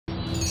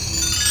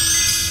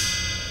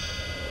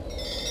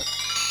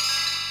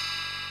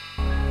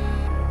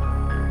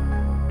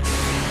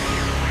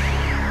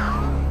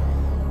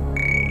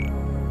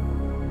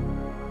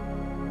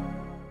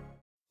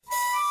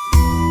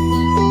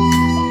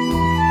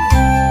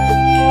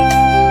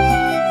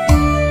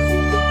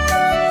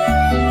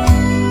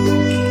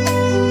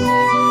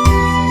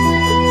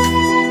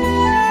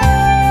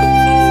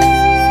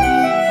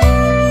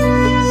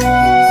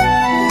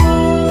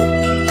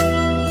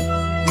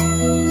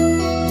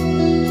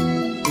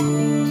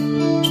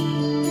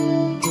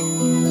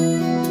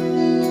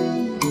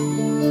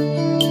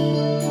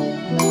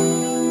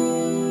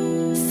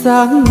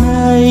Sáng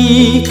nay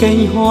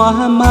cành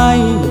hoa mai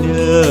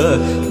nở,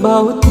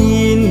 báo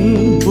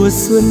tin mùa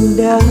xuân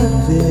đã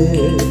về.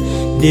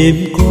 Đêm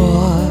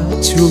qua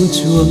chuông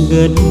chuông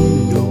ngân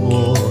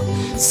nổ,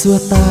 xua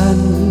tan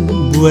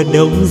mùa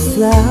đông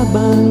giá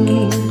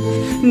băng.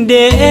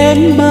 Để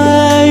én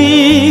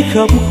mây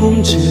khắp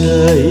khung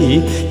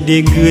trời,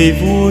 để người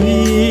vui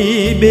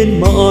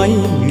bên mọi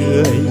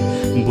người.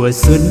 Mùa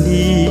xuân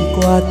đi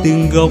qua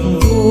từng góc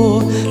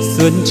phố,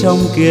 xuân trong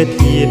kia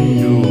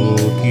hiền nụ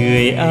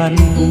cười an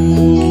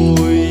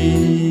vui.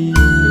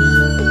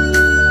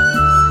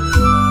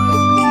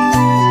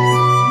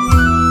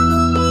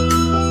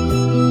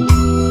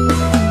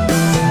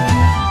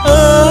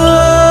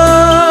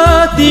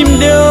 Tìm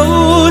đâu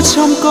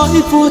trong cõi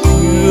vô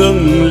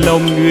thường,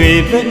 lòng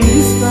người vẫn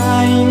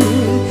xanh,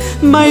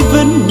 mai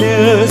vẫn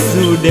nở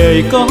dù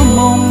đời có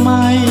mong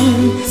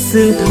manh.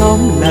 Sương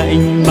thóng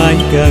lạnh mai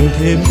càng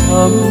thêm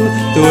thấm,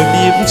 tô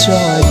điểm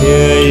cho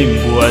đời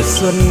mùa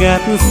xuân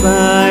ngát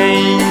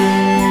xanh.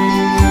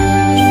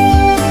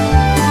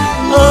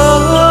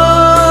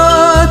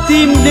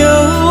 Tìm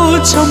đâu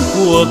trong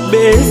cuộc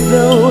bể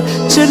dâu,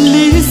 chân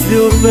lý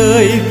diệu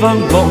vời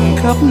vang vọng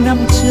khắp năm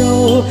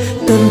châu.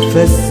 Tâm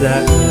Phật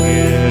dạng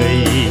người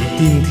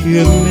tình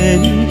thương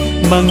mến,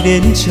 mang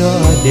đến cho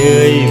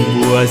đời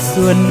mùa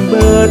xuân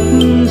bất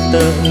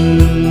tận.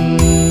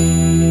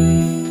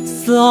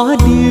 Gió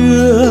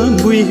đưa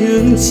mùi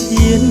hương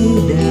chiến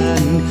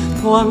đàn,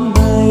 thoáng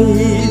bay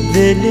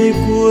về nơi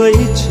cuối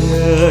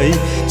trời.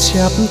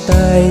 Chắp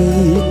tay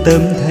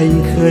tâm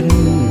thành khấn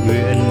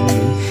nguyện,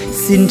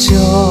 xin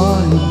cho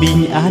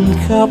bình an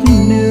khắp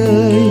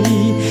nơi.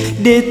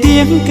 Để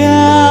tiếng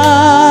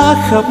ca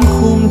khắp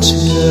khung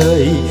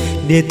trời,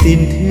 để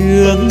tình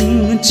thương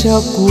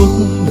cho cuộc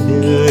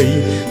đời.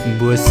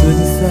 Mùa xuân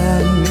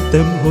sang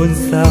tâm hồn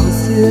sao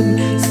xuyên,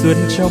 xuân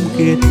trong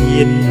kia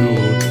thiên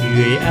nụ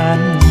cười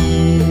an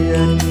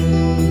nhiên.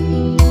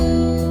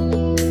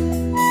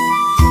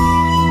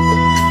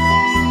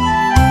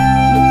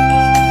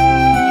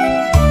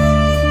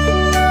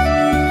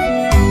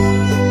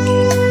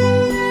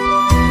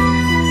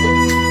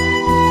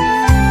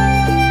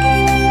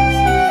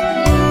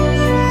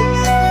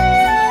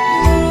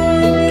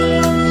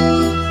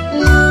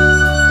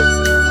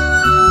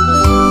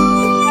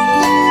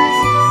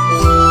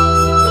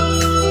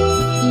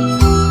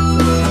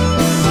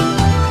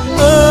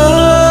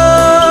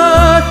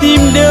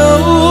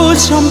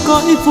 Trong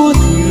cõi vô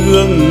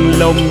thường,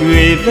 lòng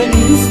người vẫn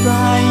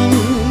xanh,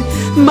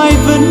 mai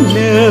vẫn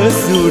nở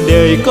dù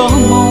đời có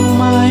mong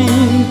manh.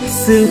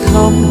 Sương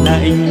thóng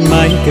lạnh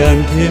mai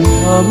càng thêm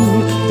thấm,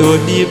 tô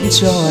điểm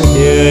cho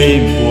đời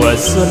mùa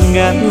xuân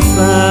ngát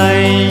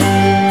xanh.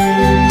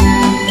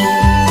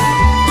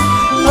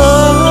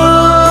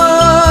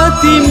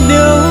 Tìm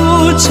đâu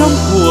trong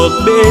cuộc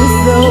bể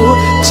dâu,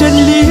 chân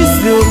lý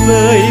diệu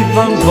vời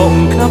vang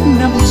vọng khắp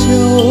năm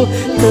châu.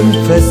 Tâm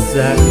Phật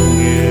dạng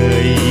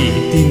người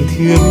tình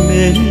thương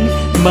mến,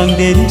 mang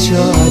đến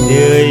cho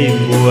đời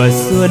mùa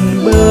xuân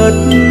bất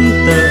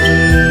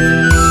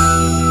tận.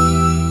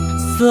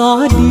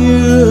 Gió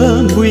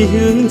đưa mùi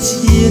hương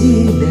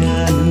chiến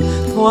đàn,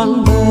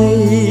 thoáng bay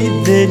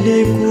về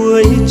nơi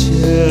cuối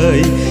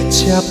trời.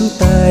 Chắp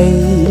tay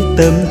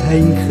tâm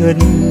thành khấn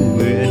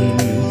nguyện,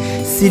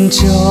 xin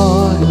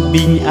cho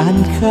bình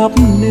an khắp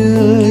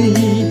nơi.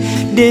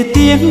 Để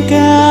tiếng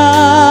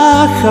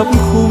ca khắp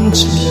khung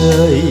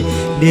trời,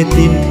 để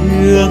tình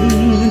thương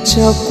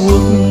cho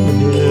cuộc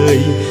đời.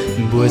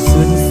 Mùa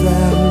xuân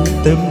sang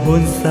tâm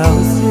hồn sao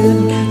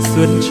xuyên,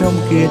 xuân trong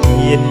kia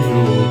thiên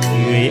nụ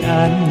cười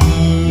an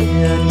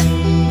nhiên.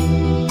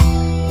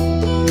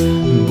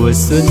 Mùa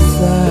xuân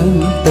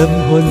sang tâm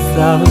hồn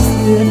sao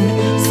xuyên,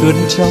 xuân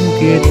trong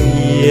kia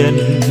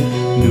thiên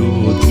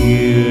nụ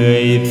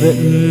cười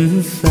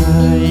vẫn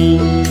xanh.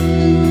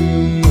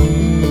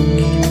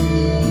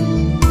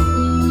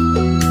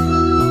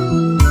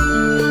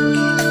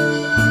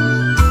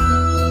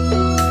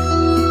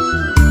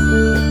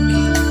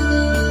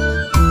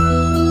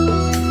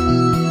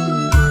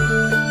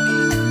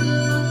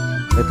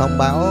 Thông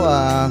báo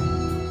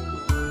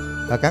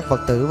các Phật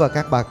tử và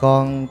các bà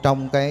con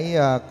trong cái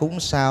cúng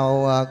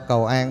sao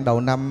cầu an đầu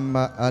năm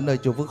ở nơi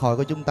chùa Phước Hội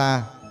của chúng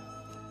ta.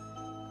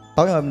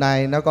 Tối hôm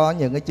nay nó có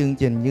những cái chương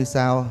trình như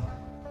sau.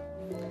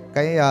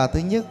 Cái thứ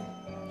nhất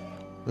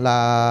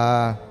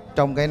là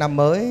trong cái năm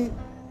mới,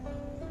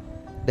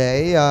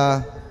 để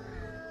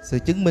sự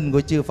chứng minh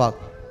của chư Phật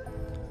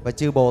và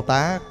chư Bồ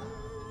Tát,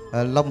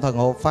 Long Thần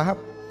Hộ Pháp,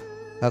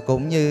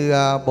 cũng như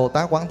Bồ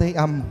Tát Quán Thế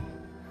Âm.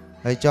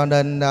 Cho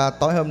nên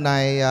tối hôm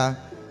nay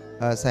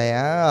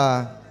sẽ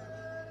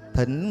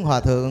thỉnh Hòa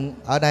Thượng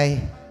ở đây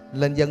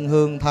lên dân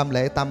hương tham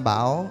lễ Tam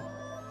Bảo.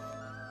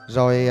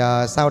 Rồi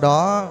sau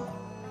đó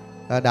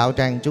đạo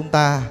tràng chúng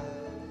ta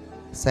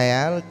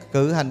sẽ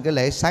cử hành cái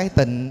lễ sái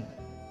tịnh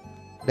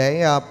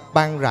để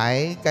ban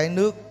rải cái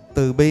nước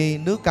từ bi,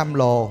 nước cam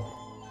lồ,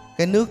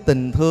 cái nước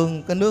tình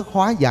thương, cái nước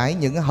hóa giải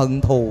những cái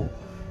hận thù,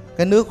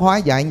 cái nước hóa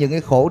giải những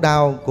cái khổ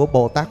đau của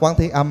Bồ Tát Quán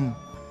Thế Âm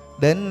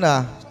đến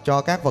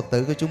cho các Phật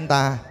tử của chúng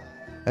ta.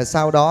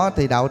 Sau đó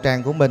thì đạo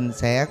tràng của mình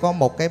sẽ có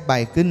một cái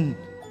bài kinh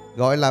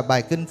gọi là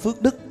bài kinh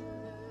phước đức.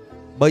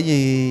 Bởi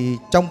vì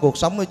trong cuộc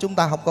sống của chúng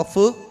ta không có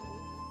phước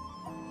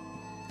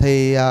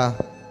thì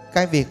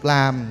cái việc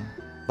làm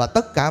và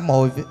tất cả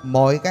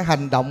mọi cái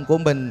hành động của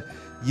mình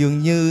dường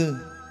như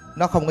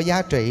nó không có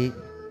giá trị.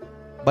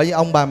 Bởi vì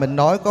ông bà mình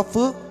nói có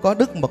phước có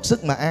đức mặc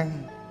sức mà ăn,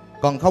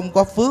 còn không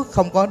có phước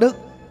không có đức,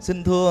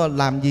 xin thưa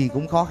làm gì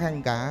cũng khó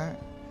khăn cả.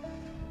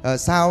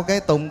 Sau cái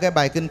tụng cái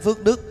bài kinh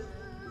phước đức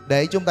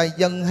để chúng ta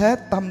dâng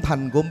hết tâm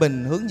thành của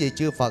mình hướng về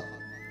chư Phật,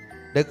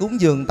 để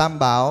cúng dường Tam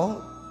Bảo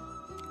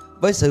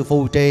với sự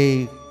phù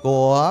trì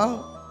của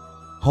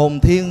hồn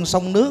thiên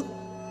sông nước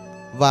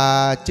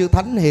và chư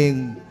Thánh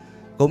Hiền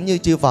cũng như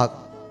chư Phật.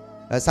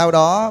 Sau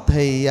đó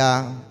thì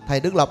Thầy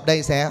Đức Lộc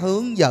đây sẽ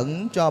hướng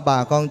dẫn cho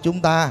bà con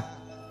chúng ta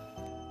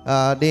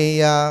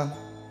đi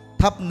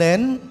thắp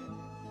nến,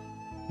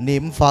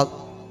 niệm Phật,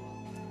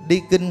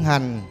 đi kinh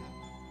hành,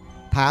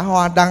 thả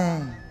hoa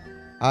đăng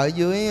ở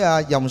dưới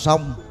dòng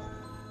sông.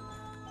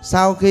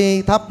 Sau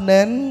khi thắp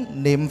nến,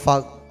 niệm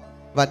Phật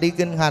và đi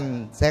kinh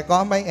hành, sẽ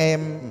có mấy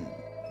em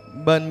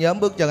bên nhóm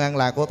Bước Chân An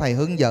Lạc của Thầy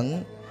hướng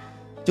dẫn.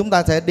 Chúng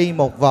ta sẽ đi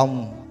một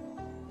vòng,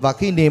 và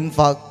khi niệm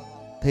Phật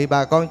thì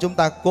bà con chúng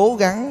ta cố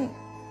gắng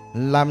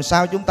làm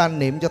sao chúng ta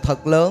niệm cho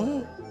thật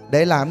lớn.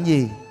 Để làm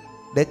gì?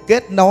 Để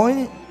kết nối,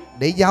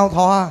 để giao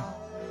thoa.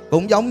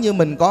 Cũng giống như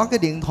mình có cái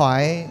điện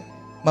thoại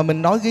mà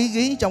mình nói gí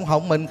gí trong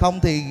họng mình không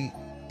thì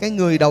cái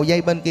người đầu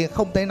dây bên kia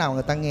không thể nào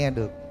người ta nghe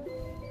được.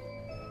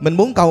 Mình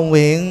muốn cầu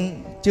nguyện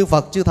chư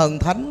Phật, chư Thần,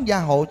 Thánh gia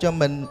hộ cho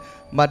mình,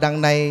 mà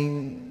đằng này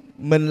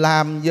mình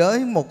làm với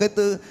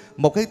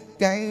một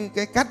cái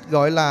cách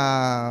gọi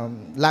là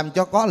làm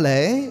cho có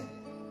lễ,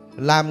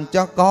 làm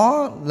cho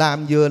có,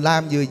 làm vừa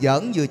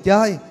giỡn vừa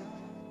chơi,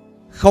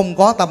 không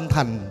có tâm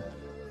thành,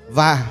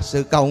 và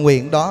sự cầu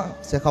nguyện đó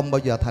sẽ không bao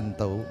giờ thành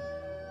tựu.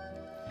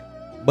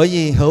 Bởi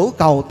vì hữu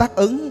cầu tác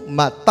ứng,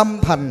 mà tâm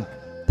thành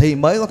thì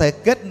mới có thể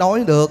kết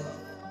nối được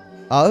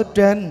ở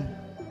trên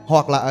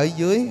hoặc là ở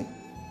dưới.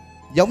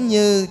 Giống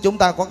như chúng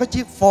ta có cái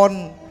chiếc phone,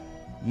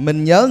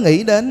 mình nhớ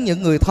nghĩ đến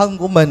những người thân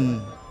của mình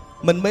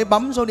mới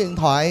bấm số điện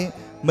thoại,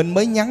 mình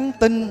mới nhắn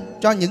tin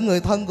cho những người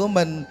thân của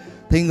mình,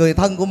 thì người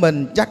thân của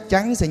mình chắc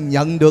chắn sẽ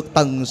nhận được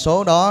tần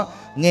số đó,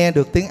 nghe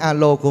được tiếng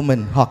alo của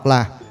mình, hoặc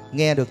là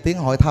nghe được tiếng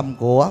hỏi thăm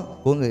của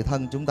người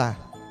thân chúng ta.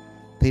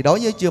 Thì đối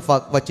với chư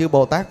Phật và chư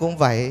Bồ Tát cũng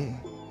vậy.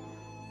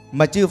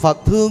 Mà chư Phật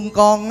thương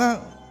con á,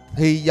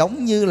 thì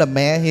giống như là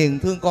mẹ hiền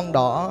thương con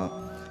đỏ,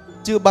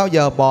 chưa bao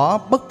giờ bỏ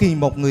bất kỳ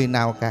một người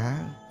nào cả.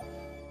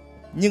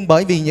 Nhưng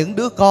bởi vì những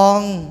đứa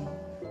con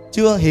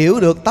chưa hiểu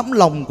được tấm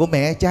lòng của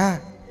mẹ cha,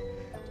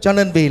 cho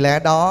nên vì lẽ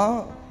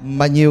đó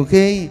mà nhiều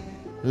khi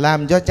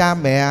làm cho cha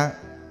mẹ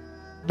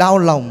đau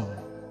lòng,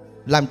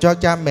 làm cho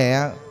cha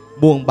mẹ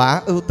buồn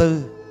bã ưu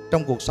tư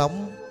trong cuộc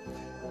sống.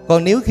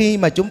 Còn nếu khi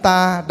mà chúng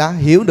ta đã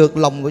hiểu được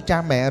lòng của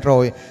cha mẹ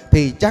rồi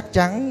thì chắc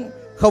chắn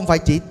không phải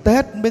chỉ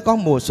Tết mới có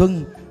mùa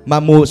xuân, mà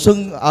mùa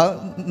xuân ở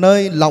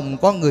nơi lòng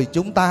con người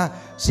chúng ta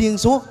xuyên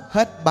suốt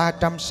hết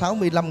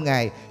 365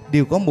 ngày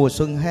đều có mùa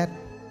xuân hết.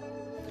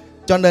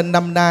 Cho nên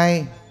năm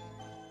nay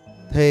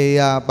thì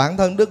bản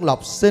thân Đức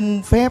Lộc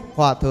xin phép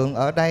Hòa Thượng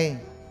ở đây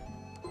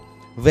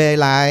về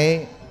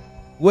lại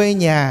quê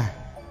nhà,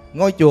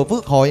 ngôi chùa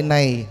Phước Hội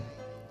này.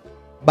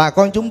 Bà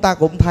con chúng ta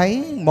cũng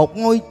thấy một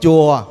ngôi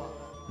chùa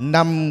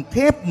nằm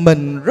khép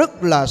mình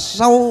rất là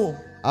sâu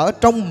ở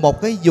trong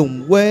một cái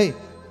vùng quê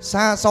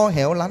xa xôi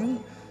hẻo lánh.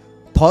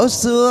 Thuở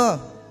xưa,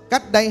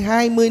 cách đây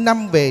 20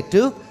 năm về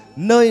trước,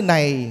 nơi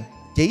này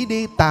chỉ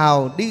đi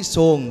tàu, đi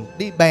xuồng,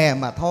 đi bè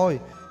mà thôi.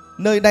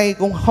 Nơi đây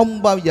cũng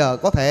không bao giờ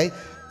có thể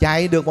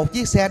chạy được một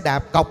chiếc xe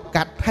đạp cọc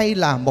cạch hay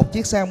là một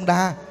chiếc xe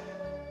Honda.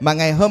 Mà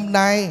ngày hôm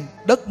nay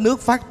đất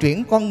nước phát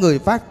triển, con người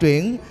phát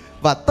triển,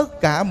 và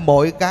tất cả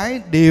mọi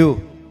cái đều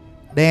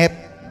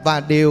đẹp và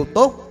đều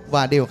tốt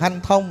và đều hanh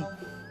thông.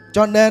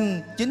 Cho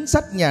nên chính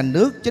sách nhà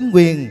nước, chính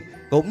quyền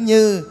cũng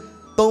như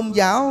tôn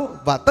giáo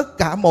và tất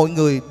cả mọi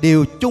người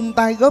đều chung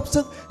tay góp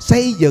sức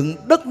xây dựng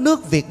đất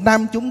nước Việt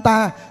Nam chúng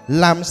ta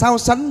làm sao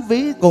sánh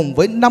ví cùng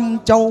với 5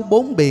 châu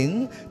 4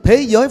 biển. Thế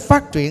giới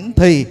phát triển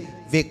thì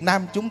Việt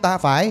Nam chúng ta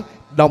phải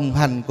đồng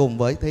hành cùng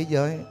với thế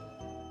giới.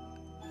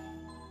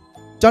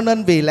 Cho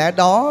nên vì lẽ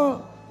đó,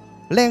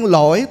 len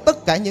lỏi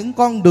tất cả những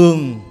con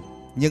đường,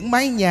 những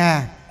mái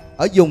nhà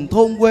ở vùng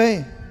thôn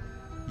quê,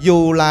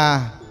 dù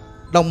là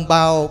đồng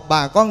bào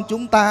bà con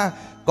chúng ta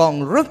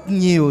còn rất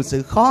nhiều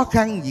sự khó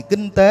khăn về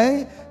kinh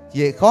tế,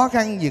 về khó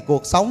khăn về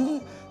cuộc sống,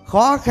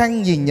 khó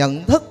khăn về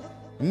nhận thức.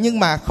 Nhưng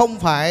mà không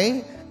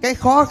phải cái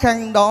khó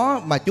khăn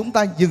đó mà chúng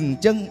ta dừng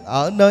chân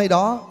ở nơi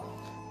đó.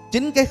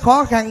 Chính cái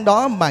khó khăn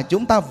đó mà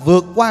chúng ta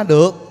vượt qua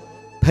được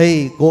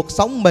thì cuộc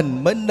sống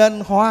mình mới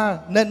nên hoa,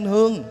 nên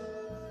hương.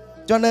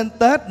 Cho nên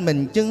Tết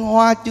mình trưng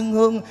hoa, trưng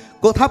hương,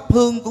 cô thắp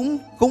hương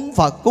cúng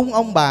Phật, cúng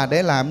ông bà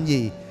để làm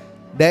gì?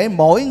 Để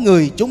mỗi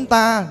người chúng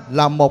ta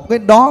là một cái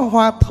đóa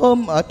hoa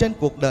thơm ở trên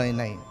cuộc đời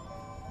này.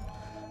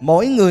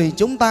 Mỗi người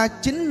chúng ta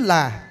chính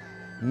là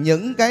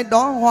những cái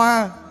đóa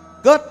hoa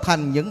kết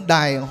thành những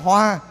đài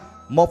hoa,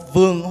 một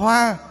vườn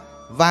hoa.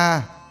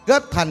 Và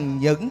kết thành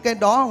những cái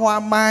đóa hoa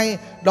mai,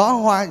 đóa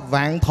hoa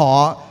vạn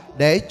thọ,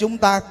 để chúng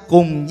ta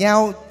cùng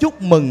nhau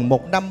chúc mừng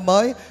một năm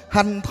mới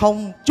hanh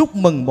thông, chúc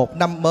mừng một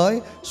năm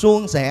mới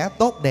suôn sẻ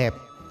tốt đẹp.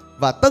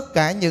 Và tất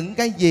cả những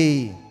cái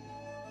gì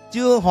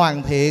chưa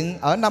hoàn thiện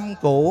ở năm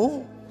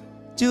cũ,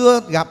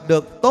 chưa gặp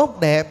được tốt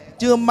đẹp,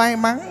 chưa may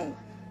mắn,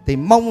 thì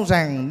mong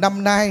rằng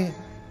năm nay,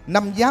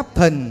 năm Giáp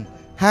Thìn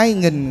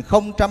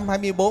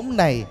 2024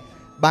 này,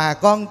 bà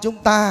con chúng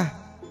ta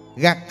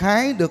gặt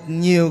hái được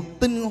nhiều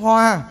tinh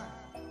hoa,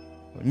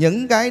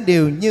 những cái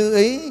điều như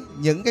ý,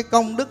 những cái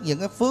công đức, những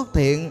cái phước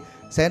thiện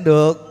sẽ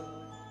được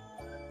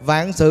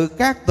vạn sự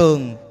cát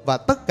tường. Và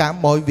tất cả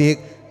mọi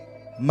việc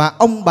mà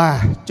ông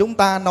bà chúng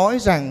ta nói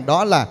rằng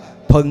đó là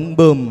thuận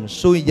buồm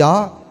xuôi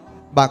gió.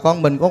 Bà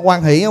con mình có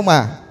hoan hỷ không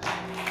à?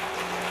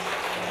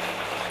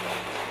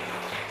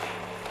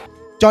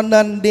 Cho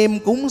nên đêm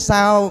cúng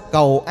sao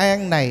cầu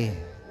an này,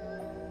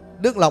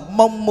 Đức Lộc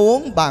mong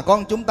muốn bà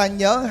con chúng ta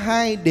nhớ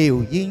hai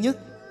điều duy nhất.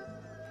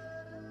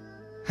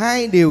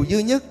 Hai điều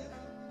duy nhất.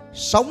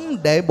 Sống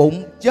để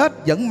bụng,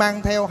 chết vẫn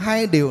mang theo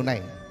hai điều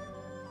này.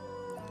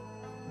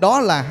 Đó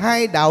là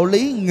hai đạo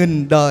lý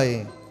nghìn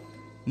đời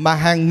mà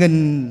hàng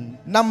nghìn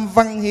năm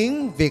văn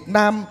hiến Việt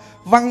Nam,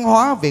 văn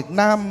hóa Việt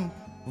Nam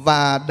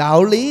và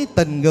đạo lý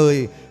tình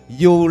người,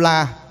 dù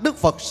là Đức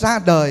Phật ra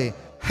đời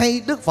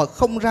hay Đức Phật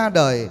không ra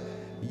đời,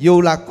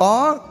 dù là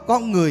có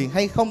con người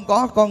hay không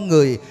có con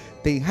người,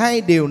 thì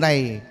hai điều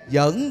này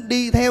vẫn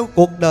đi theo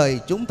cuộc đời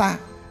chúng ta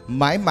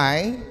mãi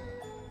mãi.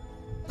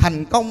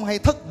 Thành công hay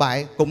thất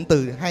bại cũng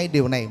từ hai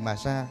điều này mà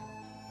ra.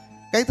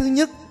 Cái thứ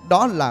nhất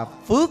đó là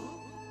phước.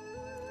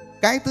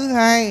 Cái thứ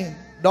hai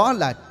đó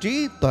là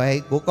trí tuệ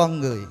của con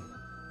người.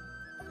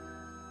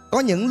 Có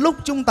những lúc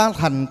chúng ta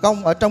thành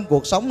công ở trong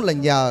cuộc sống là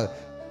nhờ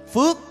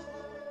phước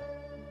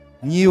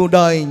nhiều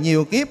đời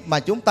nhiều kiếp mà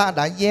chúng ta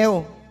đã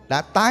gieo,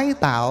 đã tái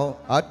tạo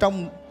ở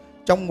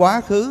trong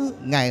quá khứ.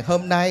 Ngày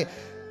hôm nay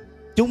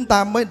chúng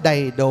ta mới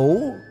đầy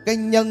đủ cái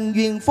nhân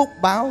duyên phúc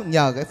báo,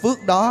 nhờ cái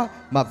phước đó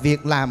mà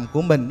việc làm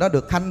của mình nó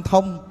được hanh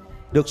thông,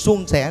 được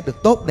suôn sẻ,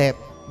 được tốt đẹp.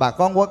 Bà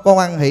con có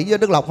hoan hỷ với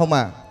Đức Lộc không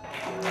à?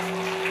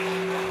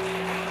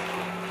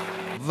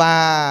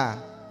 Và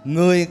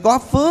người có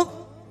phước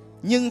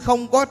nhưng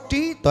không có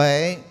trí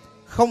tuệ,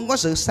 không có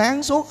sự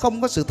sáng suốt,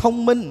 không có sự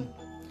thông minh,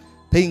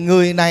 thì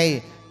người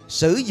này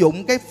sử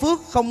dụng cái phước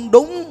không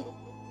đúng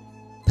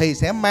thì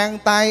sẽ mang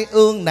tai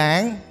ương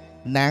nạn,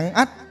 nạn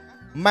ách,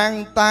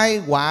 mang tai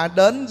họa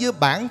đến với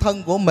bản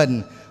thân của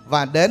mình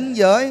và đến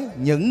với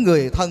những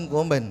người thân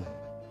của mình.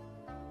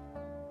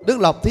 Đức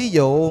Lộc thí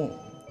dụ,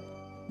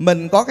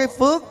 mình có cái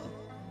phước,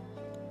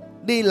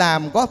 đi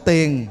làm có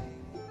tiền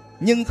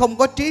nhưng không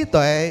có trí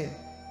tuệ.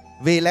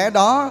 Vì lẽ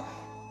đó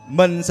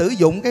mình sử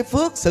dụng cái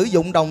phước, sử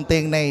dụng đồng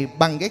tiền này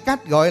bằng cái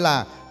cách gọi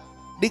là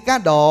đi cá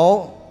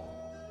độ,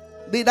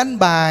 đi đánh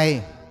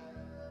bài,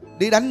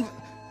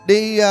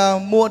 đi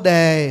mua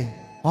đề,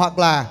 hoặc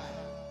là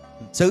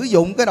sử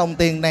dụng cái đồng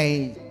tiền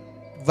này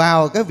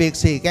vào cái việc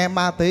xì ke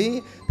ma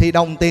túy, thì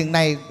đồng tiền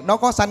này nó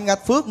có sanh ra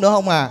phước nữa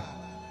không à?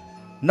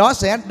 Nó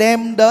sẽ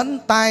đem đến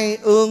tai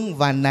ương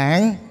và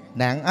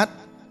nạn ách.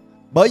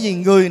 Bởi vì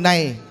người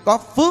này có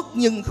phước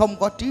nhưng không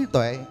có trí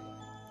tuệ,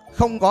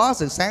 không có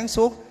sự sáng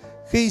suốt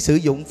khi sử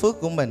dụng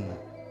phước của mình.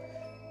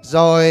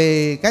 Rồi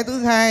cái thứ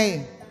hai,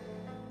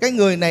 cái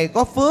người này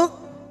có phước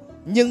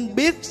nhưng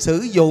biết sử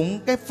dụng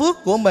cái phước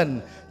của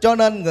mình, cho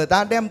nên người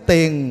ta đem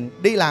tiền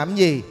đi làm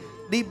gì?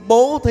 Đi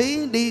bố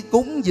thí, đi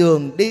cúng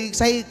dường, đi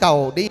xây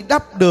cầu, đi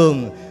đắp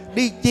đường,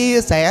 đi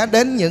chia sẻ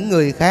đến những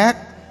người khác.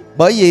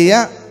 Bởi vì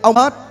á, ông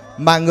hết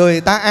mà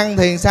người ta ăn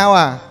thì sao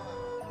à?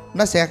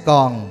 Nó sẽ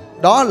còn.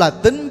 Đó là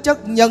tính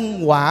chất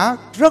nhân quả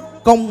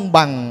rất công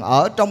bằng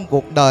ở trong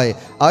cuộc đời,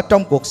 ở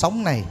trong cuộc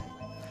sống này.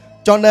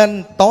 Cho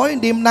nên tối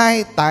đêm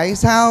nay tại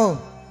sao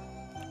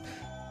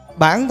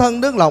bản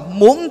thân Đức Lộc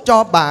muốn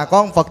cho bà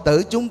con Phật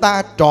tử chúng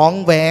ta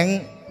trọn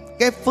vẹn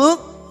cái phước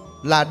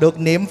là được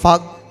niệm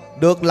Phật,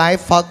 được lại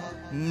Phật,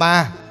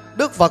 mà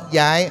Đức Phật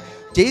dạy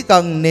chỉ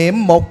cần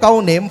niệm một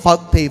câu niệm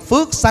Phật thì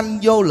phước sanh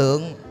vô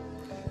lượng,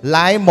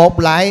 lại một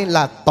lại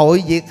là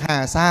tội diệt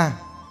hà sa.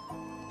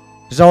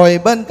 Rồi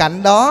bên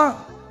cạnh đó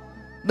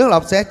Đức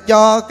Lộc sẽ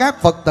cho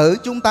các Phật tử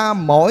chúng ta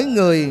mỗi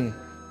người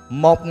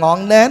một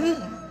ngọn nến,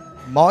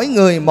 mỗi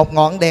người một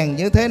ngọn đèn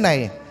như thế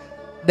này.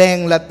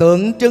 Đèn là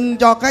tượng trưng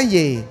cho cái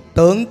gì?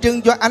 Tượng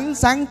trưng cho ánh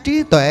sáng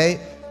trí tuệ,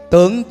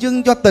 tượng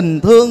trưng cho tình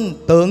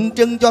thương, tượng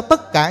trưng cho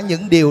tất cả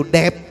những điều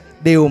đẹp,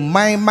 điều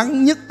may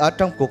mắn nhất ở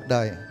trong cuộc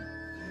đời.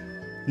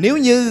 Nếu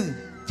như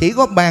chỉ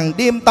có màn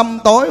đêm tăm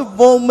tối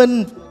vô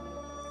minh,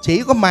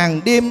 chỉ có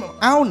màn đêm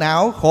áo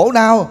não khổ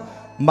đau,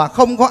 mà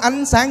không có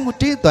ánh sáng của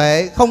trí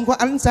tuệ, không có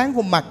ánh sáng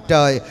của mặt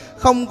trời,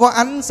 không có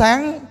ánh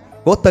sáng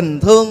của tình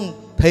thương,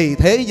 thì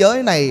thế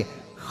giới này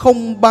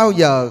không bao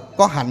giờ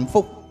có hạnh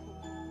phúc.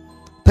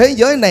 Thế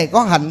giới này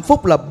có hạnh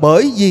phúc là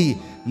bởi vì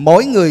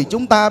mỗi người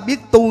chúng ta biết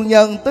tu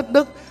nhân tích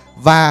đức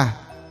và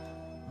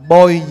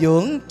bồi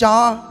dưỡng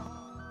cho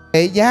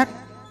hệ giác,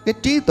 cái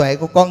trí tuệ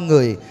của con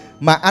người.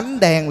 Mà ánh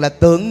đèn là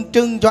tượng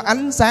trưng cho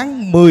ánh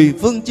sáng 10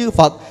 phương chư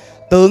Phật,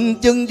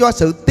 tượng trưng cho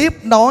sự tiếp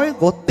nối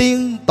của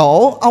tiên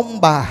tổ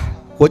ông bà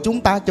của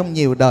chúng ta trong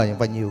nhiều đời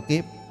và nhiều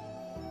kiếp.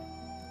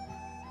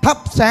 Thắp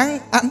sáng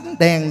ánh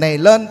đèn này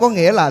lên có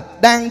nghĩa là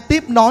đang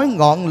tiếp nối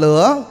ngọn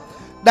lửa,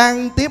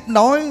 đang tiếp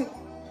nối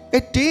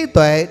cái trí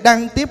tuệ,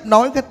 đang tiếp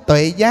nối cái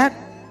tuệ giác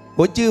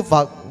của chư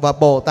Phật và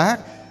Bồ Tát,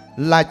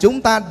 là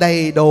chúng ta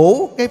đầy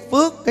đủ cái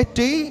phước, cái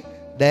trí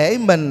để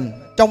mình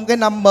trong cái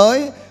năm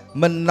mới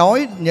mình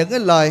nói những cái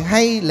lời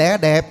hay lẽ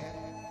đẹp,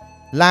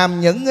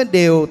 làm những cái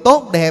điều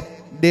tốt đẹp,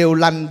 điều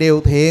lành,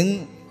 điều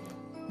thiện,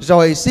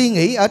 rồi suy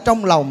nghĩ ở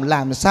trong lòng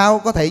làm sao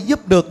có thể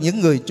giúp được những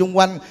người chung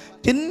quanh.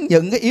 Chính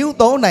những cái yếu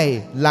tố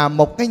này là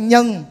một cái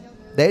nhân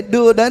để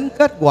đưa đến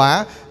kết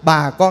quả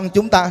bà con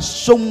chúng ta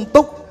sung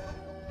túc,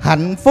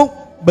 hạnh phúc,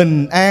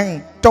 bình an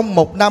trong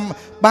một năm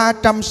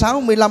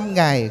 365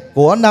 ngày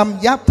của năm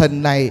Giáp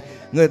Thìn này.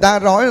 Người ta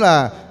nói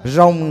là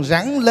rồng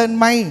rắn lên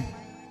mây,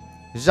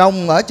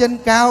 rồng ở trên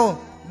cao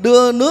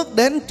đưa nước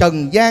đến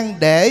trần gian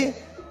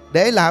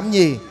để làm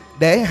gì?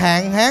 Để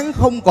hạn hán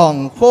không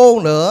còn khô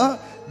nữa,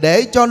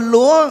 để cho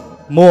lúa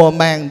mùa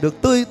màng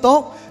được tươi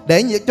tốt,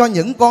 để cho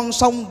những con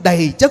sông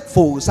đầy chất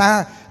phù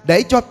sa,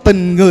 để cho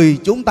tình người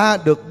chúng ta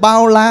được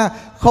bao la,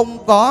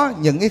 không có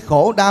những cái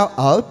khổ đau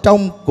ở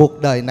trong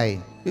cuộc đời này.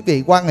 Quý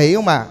vị quan hỷ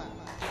không ạ?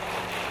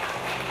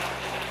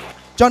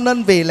 Cho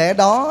nên vì lẽ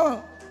đó,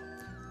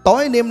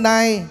 tối đêm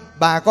nay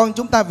bà con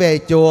chúng ta về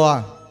chùa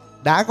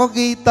đã có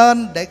ghi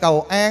tên để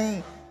cầu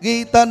an,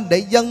 ghi tên để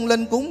dâng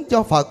lên cúng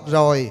cho Phật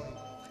rồi,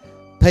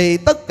 thì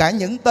tất cả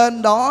những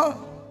tên đó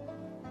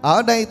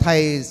ở đây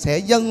thầy sẽ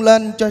dâng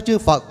lên cho chư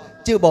Phật,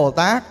 chư Bồ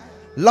Tát,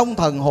 Long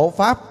Thần Hộ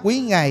Pháp, quý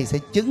ngài sẽ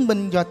chứng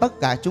minh cho tất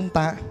cả chúng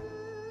ta.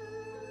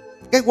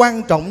 Cái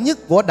quan trọng nhất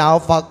của đạo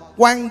Phật,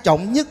 quan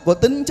trọng nhất của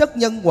tính chất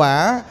nhân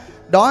quả,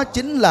 đó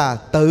chính là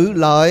tự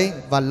lợi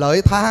và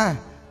lợi tha.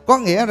 Có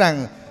nghĩa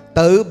rằng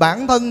tự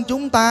bản thân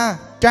chúng ta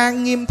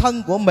trang nghiêm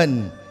thân của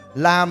mình,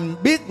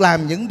 biết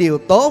làm những điều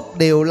tốt,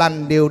 điều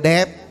lành, điều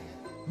đẹp,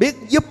 biết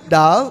giúp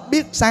đỡ,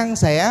 biết san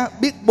sẻ,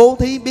 biết bố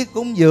thí, biết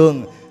cúng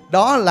dường.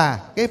 Đó là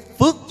cái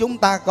phước chúng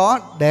ta có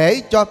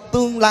để cho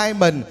tương lai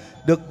mình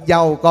được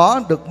giàu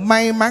có, được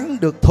may mắn,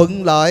 được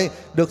thuận lợi,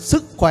 được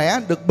sức khỏe,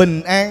 được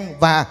bình an,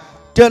 và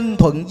trên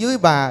thuận dưới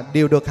bà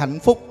đều được hạnh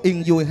phúc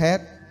yên vui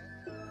hết.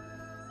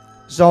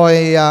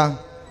 Rồi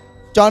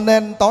cho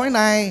nên tối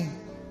nay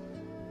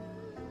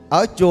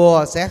ở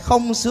chùa sẽ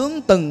không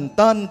xướng từng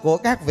tên của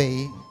các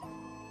vị,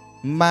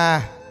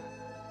 mà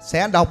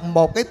sẽ đọc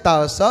một cái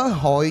tờ sớ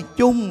hội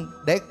chung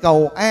để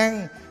cầu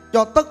an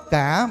cho tất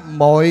cả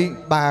mọi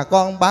bà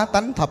con bá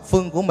tánh thập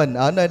phương của mình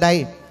ở nơi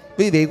đây.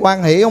 Quý vị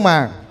quan hỷ không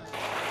à?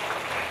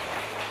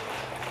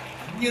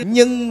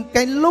 Nhưng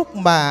cái lúc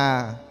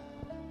mà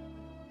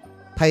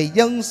thầy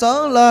dâng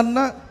sớ lên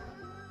á,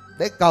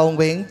 để cầu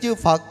nguyện chư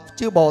Phật,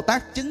 chư Bồ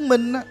Tát chứng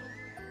minh á,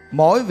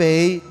 mỗi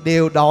vị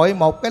đều đội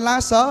một cái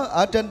lá sớ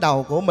ở trên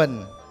đầu của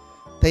mình.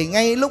 Thì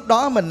ngay lúc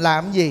đó mình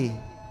làm gì?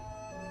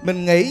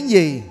 Mình nghĩ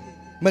gì?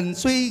 Mình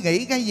suy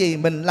nghĩ cái gì?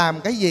 Mình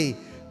làm cái gì?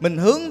 Mình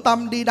hướng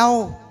tâm đi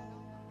đâu?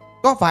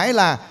 Có phải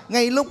là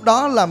ngay lúc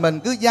đó là mình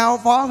cứ giao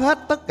phó hết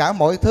tất cả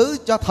mọi thứ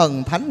cho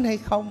thần thánh hay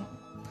không?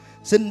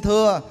 Xin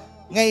thưa,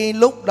 ngay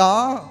lúc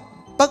đó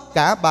tất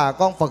cả bà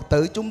con Phật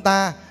tử chúng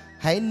ta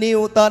hãy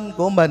nêu tên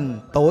của mình,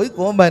 tuổi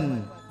của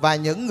mình và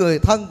những người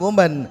thân của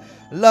mình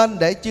lên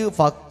để chư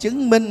Phật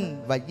chứng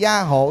minh và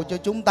gia hộ cho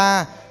chúng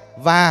ta.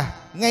 Và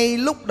ngay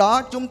lúc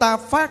đó chúng ta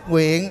phát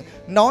nguyện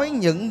nói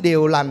những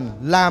điều lành,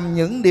 làm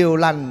những điều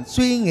lành,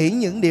 suy nghĩ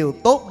những điều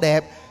tốt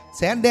đẹp,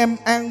 sẽ đem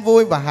an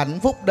vui và hạnh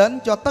phúc đến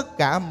cho tất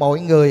cả mọi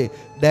người,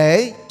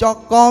 để cho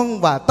con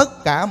và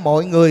tất cả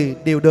mọi người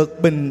đều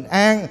được bình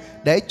an,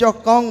 để cho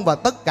con và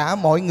tất cả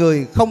mọi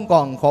người không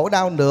còn khổ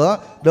đau nữa.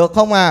 Được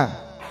không à?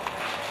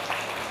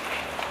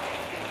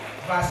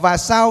 Và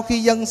sau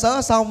khi dâng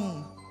sớ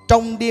xong,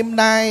 trong đêm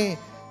nay,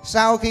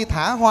 sau khi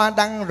thả hoa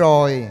đăng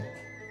rồi,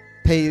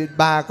 thì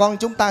bà con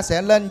chúng ta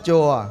sẽ lên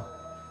chùa.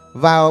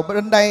 Vào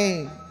bên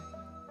đây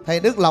thầy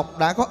Đức Lộc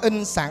đã có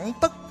in sẵn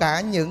tất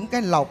cả những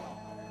cái lộc.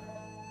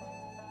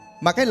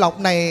 Mà cái lộc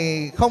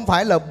này không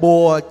phải là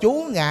bùa chú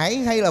ngải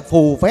hay là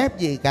phù phép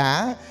gì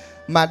cả,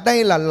 mà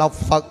đây là lộc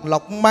Phật,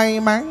 lộc may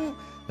mắn,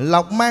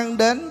 lộc mang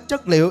đến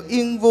chất liệu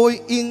yên vui,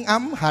 yên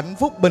ấm, hạnh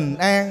phúc, bình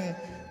an,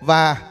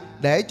 và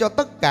để cho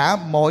tất cả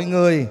mọi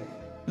người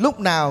lúc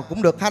nào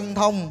cũng được hanh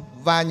thông,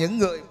 và những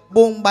người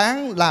buôn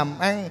bán làm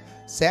ăn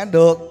sẽ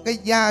được cái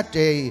gia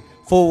trì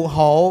phù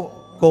hộ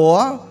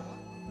của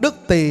Đức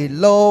Tỳ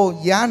Lô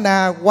Giá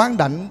Na Quán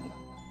Đảnh.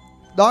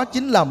 Đó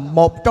chính là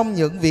một trong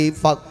những vị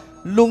Phật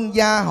luôn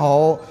gia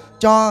hộ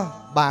cho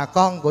bà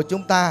con của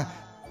chúng ta.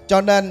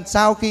 Cho nên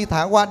sau khi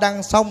thả hoa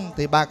đăng xong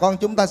thì bà con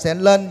chúng ta sẽ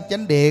lên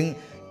chánh điện,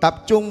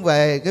 tập trung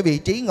về cái vị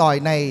trí ngồi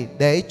này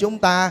để chúng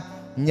ta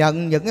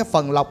nhận những cái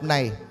phần lộc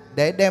này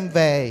để đem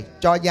về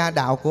cho gia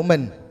đạo của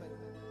mình.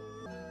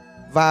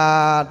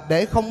 Và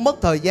để không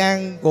mất thời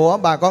gian của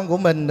bà con của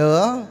mình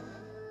nữa,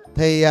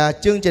 thì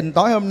chương trình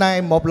tối hôm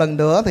nay một lần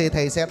nữa thì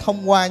thầy sẽ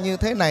thông qua như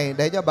thế này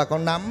để cho bà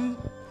con nắm.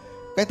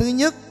 Cái thứ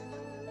nhất,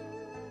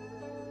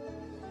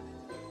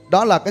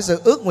 đó là cái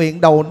sự ước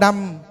nguyện đầu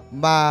năm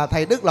mà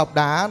thầy Đức Lộc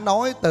đã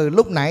nói từ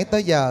lúc nãy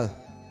tới giờ,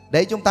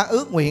 để chúng ta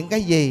ước nguyện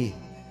cái gì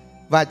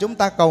và chúng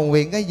ta cầu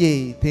nguyện cái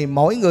gì, thì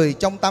mỗi người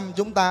trong tâm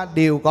chúng ta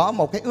đều có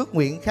một cái ước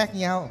nguyện khác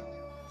nhau.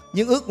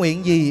 Nhưng ước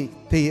nguyện gì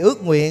thì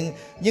ước nguyện,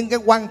 nhưng cái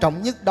quan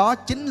trọng nhất đó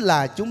chính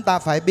là chúng ta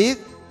phải biết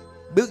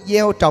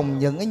gieo trồng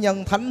những cái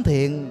nhân thánh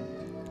thiện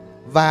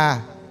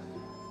và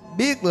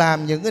biết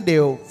làm những cái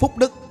điều phúc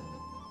đức.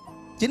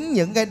 Chính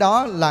những cái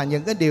đó là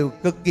những cái điều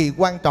cực kỳ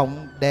quan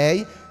trọng để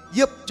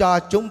giúp cho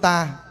chúng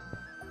ta.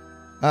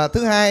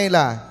 Thứ hai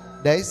là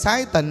để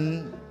sái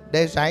tịnh,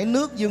 để rải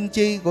nước dương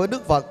chi của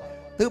Đức Phật.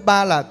 Thứ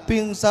ba là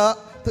tuyên sớ,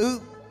 thứ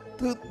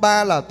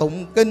ba là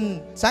tụng kinh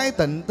sái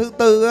tịnh. Thứ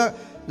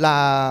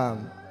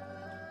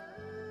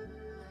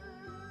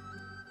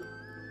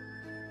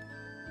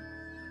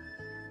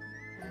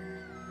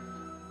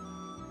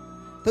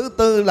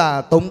tư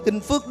là tụng kinh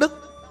Phước Đức.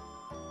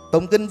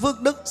 Tụng kinh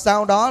Phước Đức,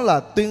 sau đó là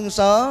tuyên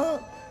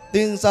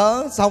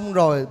sớ xong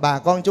rồi bà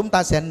con chúng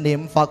ta sẽ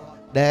niệm Phật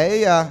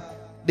để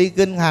đi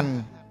kinh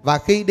hành. Và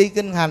khi đi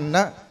kinh hành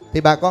á,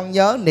 thì bà con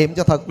nhớ niệm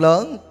cho thật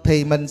lớn,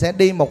 thì mình sẽ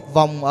đi một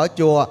vòng ở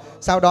chùa,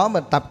 sau đó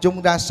mình tập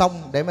trung ra sông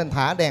để mình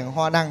thả đèn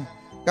hoa đăng.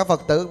 Các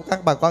Phật tử, các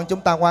bà con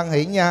chúng ta hoan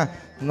hỷ nha.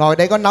 Ngồi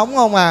đây có nóng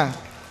không à?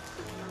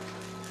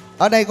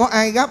 Ở đây có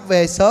ai gấp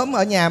về sớm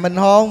ở nhà mình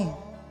không?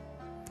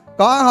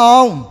 Có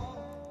không?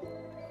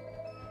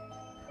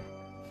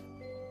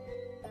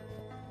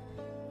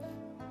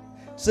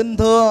 Xin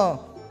thưa,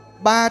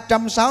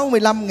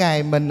 365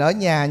 ngày mình ở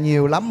nhà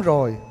nhiều lắm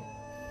rồi.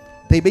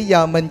 Thì bây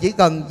giờ mình chỉ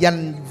cần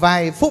dành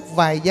vài phút,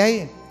 vài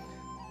giây,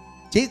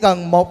 chỉ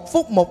cần 1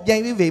 phút 1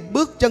 giây quý vị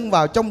bước chân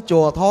vào trong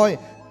chùa thôi,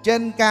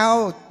 trên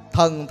cao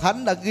thần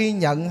thánh đã ghi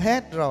nhận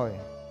hết rồi.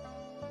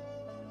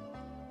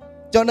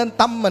 Cho nên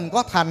tâm mình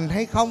có thành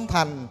hay không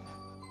thành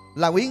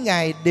là quý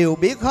ngài đều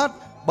biết hết.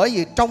 Bởi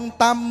vì trong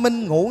tam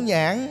minh ngũ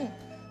nhãn,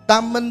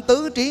 tam minh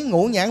tứ trí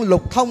ngũ nhãn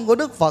lục thông của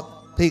Đức Phật,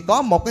 thì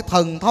có một cái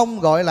thần thông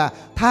gọi là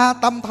tha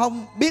tâm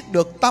thông, biết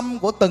được tâm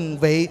của từng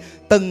vị,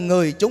 từng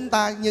người chúng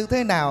ta như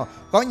thế nào.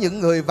 Có những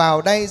người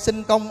vào đây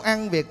xin công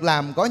ăn việc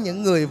làm, có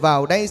những người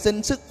vào đây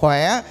xin sức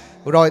khỏe.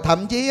 Rồi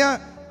thậm chí á,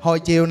 hồi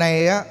chiều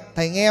này á,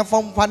 thầy nghe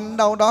phong phanh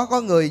đâu đó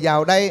có người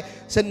vào đây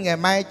xin ngày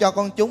mai cho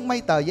con trúng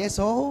mấy tờ vé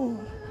số.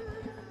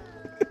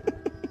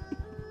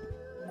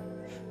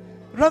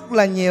 Rất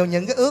là nhiều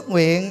những cái ước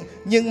nguyện,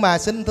 nhưng mà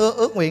xin thưa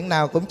ước nguyện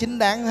nào cũng chính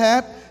đáng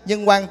hết.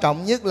 Nhưng quan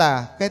trọng nhất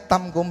là cái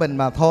tâm của mình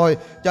mà thôi.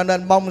 Cho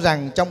nên mong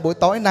rằng trong buổi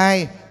tối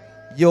nay,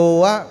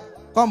 dù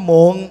có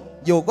muộn,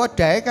 dù có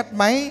trễ cách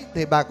mấy,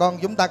 thì bà con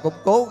chúng ta cũng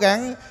cố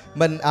gắng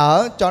mình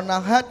ở cho nó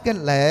hết cái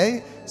lễ.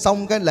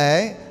 Xong cái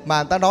lễ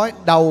mà người ta nói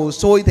đầu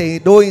xuôi thì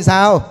đuôi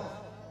sao?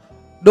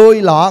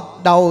 Đuôi lọt,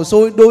 đầu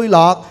xuôi đuôi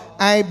lọt.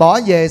 Ai bỏ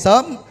về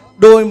sớm,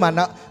 đuôi mà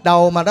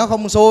đầu mà nó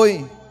không xuôi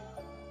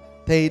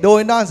thì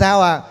đuôi nó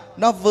sao à?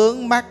 Nó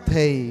vướng mắt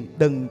thì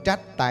đừng trách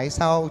tại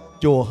sao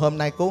chùa hôm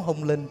nay cứu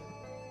hung linh.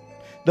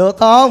 Được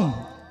không?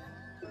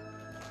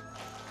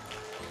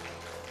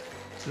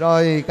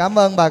 Rồi, cảm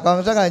ơn bà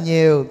con rất là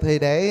nhiều. Thì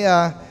để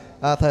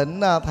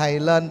thỉnh thầy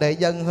lên để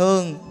dâng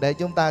hương, để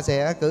chúng ta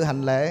sẽ cử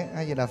hành lễ.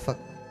 A Di Đà Phật.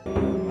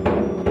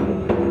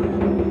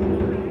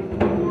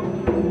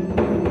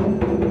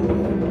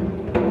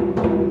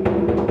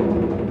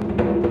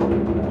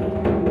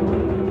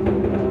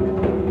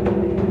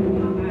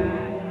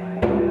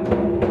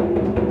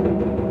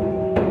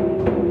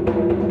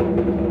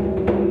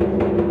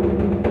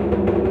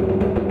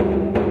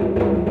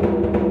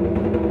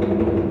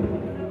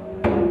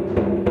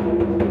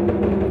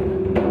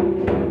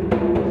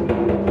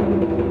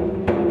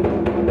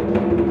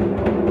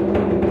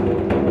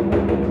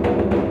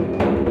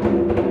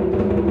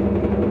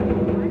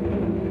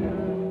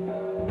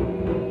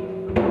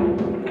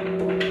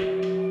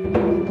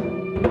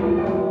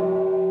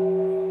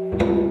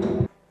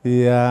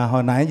 Thì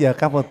hồi nãy giờ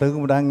các Phật tử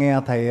cũng đã nghe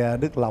thầy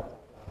Đức Lộc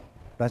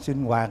đã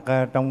sinh hoạt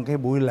trong cái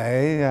buổi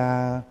lễ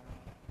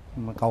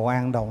cầu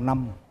an đầu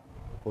năm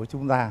của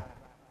chúng ta.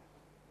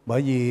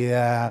 Bởi vì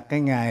cái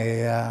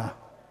ngày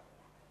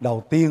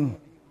đầu tiên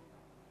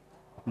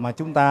mà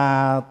chúng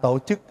ta tổ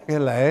chức cái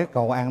lễ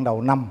cầu an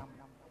đầu năm,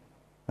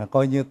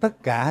 coi như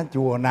tất cả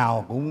chùa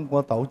nào cũng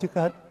có tổ chức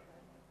hết,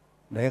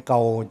 để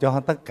cầu cho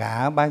tất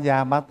cả bá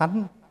gia bá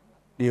tánh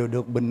đều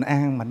được bình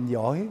an mạnh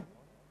giỏi.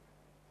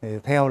 Thì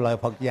theo lời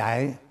Phật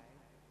dạy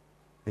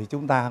thì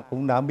chúng ta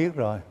cũng đã biết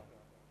rồi.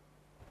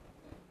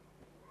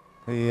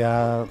 Thì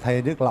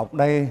thầy Đức Lộc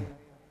đây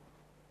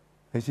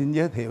thì xin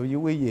giới thiệu với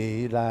quý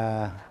vị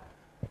là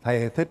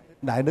thầy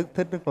Đại Đức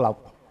Thích Đức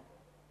Lộc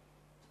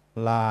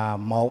là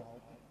một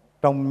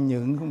trong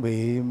những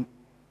vị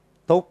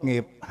tốt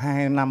nghiệp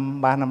 2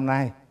 năm 3 năm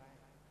nay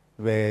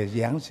về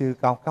giảng sư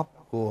cao cấp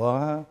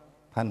của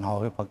Thành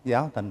hội Phật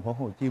giáo thành phố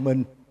Hồ Chí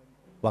Minh,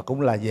 và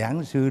cũng là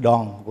giảng sư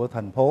đoàn của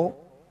thành phố.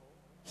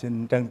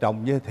 Xin trân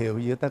trọng giới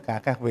thiệu với tất cả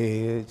các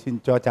vị, xin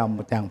cho chồng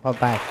một tràng pháo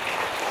tay.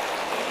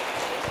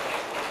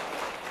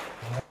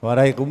 Và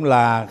đây cũng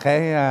là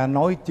cái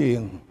nói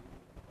truyền,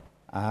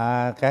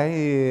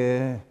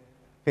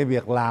 cái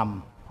việc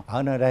làm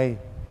ở nơi đây.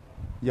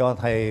 Do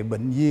thầy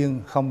bệnh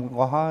viên không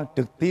có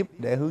trực tiếp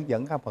để hướng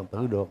dẫn các Phật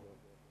tử được.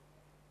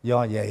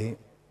 Do vậy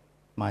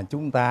mà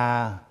chúng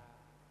ta,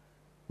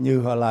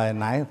 như hồi lời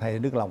nãy thầy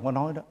Đức Lộc có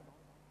nói đó,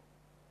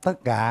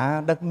 tất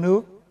cả đất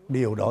nước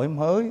đều đổi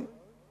mới,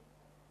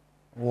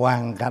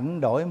 hoàn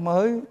cảnh đổi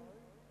mới,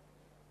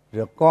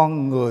 rồi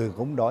con người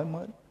cũng đổi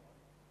mới.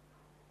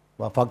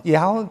 Và Phật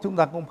giáo chúng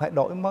ta cũng phải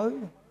đổi mới.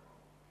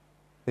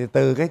 Thì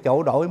từ cái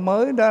chỗ đổi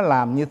mới đó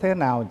làm như thế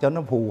nào cho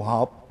nó phù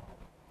hợp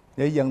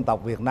với dân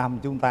tộc Việt Nam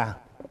chúng ta.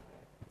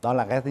 Đó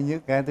là cái thứ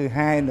nhất. Cái thứ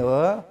hai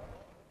nữa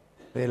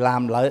thì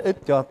làm lợi ích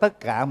cho tất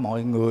cả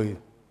mọi người.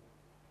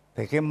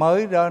 Thì cái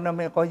mới đó nó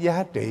mới có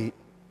giá trị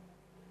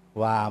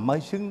và mới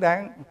xứng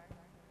đáng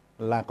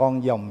là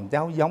con dòng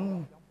cháu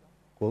giống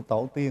của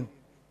tổ tiên.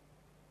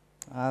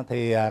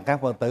 Thì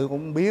các Phật tử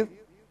cũng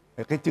biết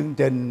cái chương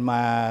trình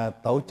mà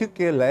tổ chức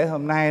cái lễ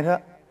hôm nay đó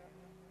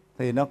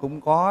thì nó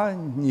cũng có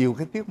nhiều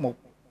cái tiết mục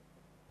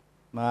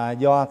mà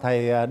do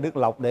thầy Đức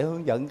Lộc để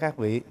hướng dẫn các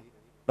vị.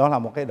 Đó là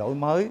một cái đổi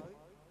mới.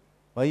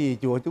 Bởi vì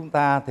chùa chúng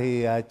ta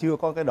thì chưa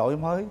có cái đổi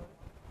mới.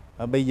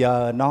 Bây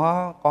giờ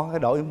nó có cái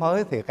đổi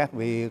mới thì các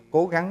vị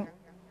cố gắng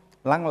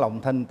lắng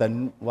lòng thanh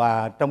tịnh.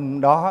 Và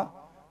trong đó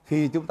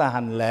khi chúng ta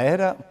hành lễ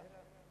đó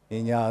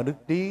thì nhờ Đức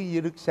Trí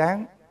với Đức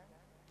Sáng,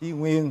 Chí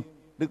Nguyên,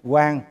 Đức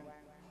Quang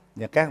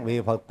và các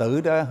vị Phật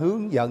tử đã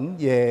hướng dẫn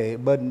về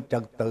bên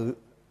trật tự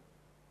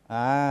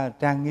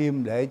trang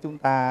nghiêm để chúng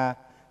ta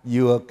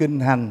vừa kinh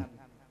hành,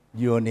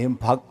 vừa niệm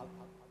Phật,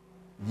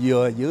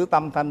 vừa giữ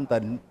tâm thanh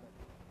tịnh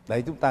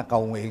để chúng ta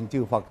cầu nguyện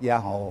chư Phật gia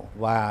hộ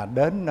và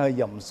đến nơi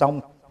dòng sông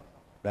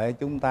để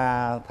chúng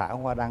ta thả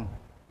hoa đăng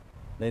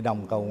để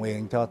đồng cầu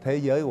nguyện cho thế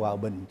giới hòa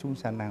bình, chúng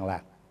sanh an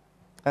lạc.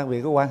 Các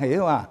vị có quan hỷ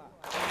không ạ?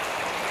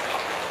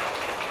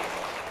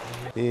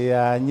 Thì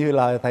như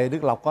lời thầy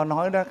Đức Lộc có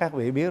nói đó, các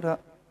vị biết đó,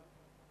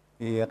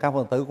 thì các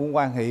Phật tử cũng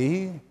quan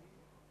hỷ.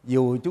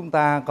 Dù chúng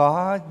ta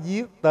có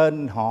viết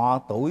tên họ,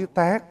 tuổi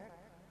tác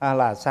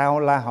là sao,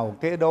 la hầu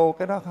kế đô,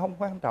 cái đó không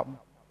quan trọng.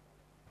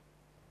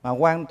 Mà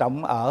quan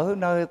trọng ở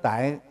nơi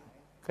tại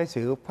cái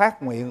sự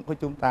phát nguyện của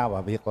chúng ta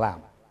và việc làm.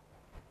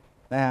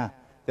 Nè,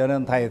 cho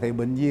nên thầy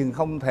bệnh viên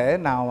không thể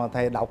nào mà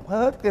thầy đọc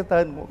hết cái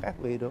tên của các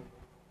vị được.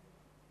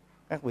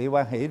 Các vị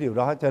quan hỷ điều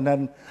đó. Cho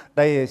nên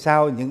đây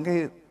sau những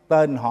cái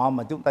tên họ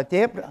mà chúng ta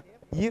chép đó,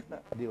 viết đó,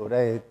 điều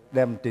đây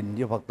đem trình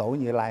với Phật tổ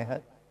Như Lai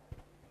hết.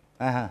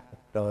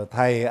 Rồi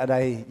thầy ở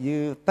đây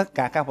với tất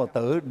cả các Phật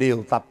tử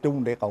đều tập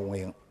trung để cầu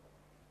nguyện.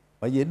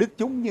 Bởi vì đức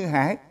chúng như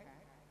hải,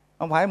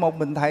 không phải một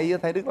mình thầy với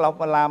thầy Đức Lộc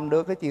mà làm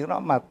được cái chuyện đó,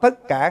 mà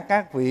tất cả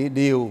các vị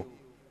đều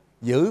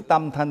giữ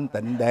tâm thanh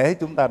tịnh để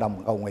chúng ta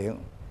đồng cầu nguyện.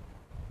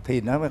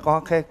 Thì nó mới có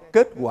cái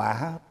kết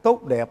quả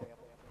tốt đẹp,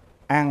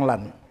 an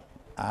lành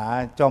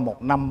cho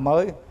một năm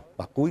mới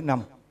và cuối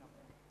năm.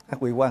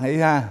 Các vị quan hỷ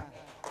ha.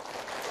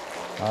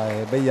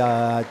 Rồi bây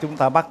giờ chúng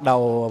ta bắt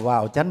đầu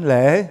vào chánh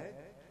lễ.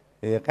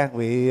 Thì các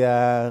vị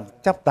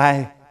chắp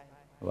tay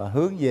và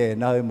hướng về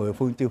nơi mười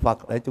phương chư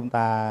Phật để chúng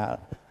ta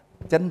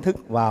chánh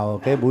thức vào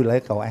cái buổi lễ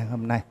cầu an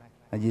hôm nay.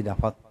 A Di Đà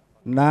Phật.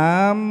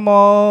 Nam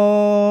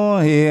mô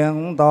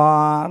Hiện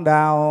Tọa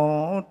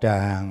Đạo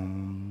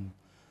Tràng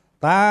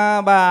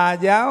Ta Bà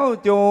Giáo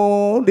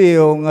Chủ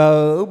Điều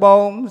Ngự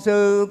Bổn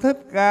Sư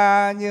Thích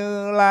Ca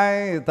Như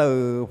Lai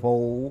Từ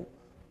Phụ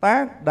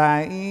Tác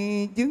Đại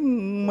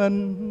Chứng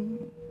Minh.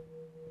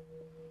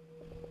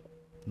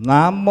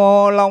 Nam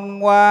mô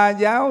Long Hoa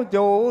Giáo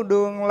Chủ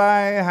Đương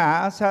Lai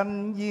Hạ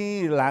Sanh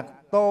Di Lặc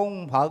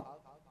Tôn Phật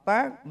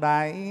Tác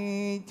Đại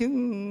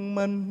Chứng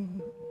Minh.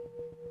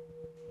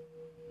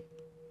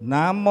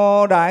 Nam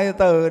mô Đại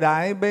Từ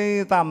Đại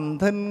Bi Tầm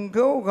Thinh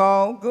Cứu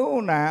Khổ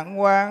Cứu Nạn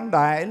Quang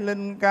Đại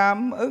Linh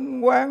Cảm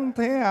Ứng Quán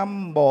Thế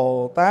Âm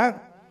Bồ Tát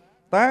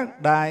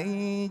Tác Đại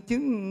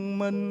Chứng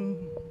Minh.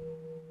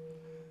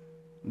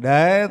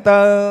 Đệ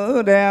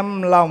tử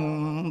đem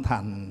lòng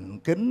thành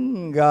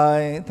kính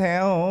gửi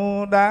theo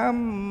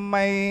đám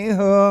mây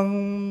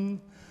hương,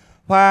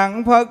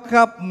 phảng phất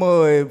khắp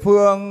mười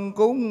phương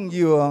cúng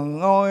dường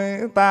ngôi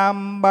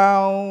tam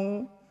bao.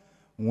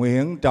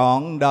 Nguyện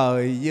trọn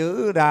đời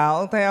giữ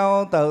đạo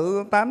theo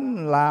tự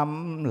tánh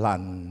làm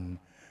lành,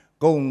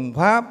 cùng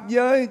pháp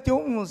giới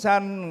chúng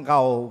sanh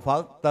cầu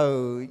Phật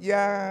từ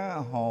gia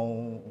hộ.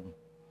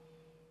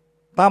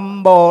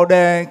 Tâm Bồ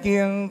Đề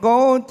kiên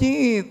cố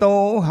chí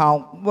tu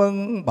học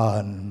vững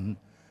bền,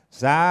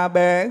 xa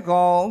bể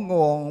khổ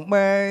nguồn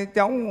mê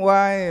chóng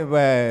quay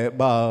về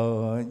bờ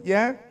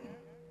giác.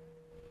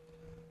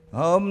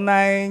 Hôm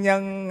nay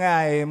nhân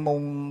ngày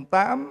mùng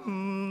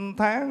 8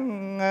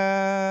 tháng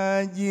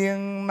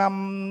Giêng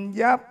năm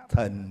Giáp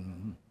Thìn,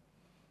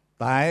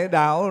 tại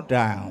đạo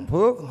tràng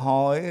Phước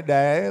hội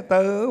đệ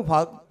tử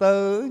Phật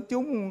tử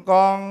chúng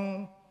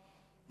con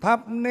thắp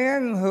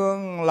nén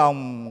hương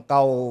lòng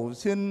cầu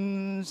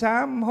xin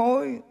sám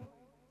hối.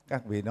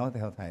 Các vị nói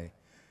theo thầy.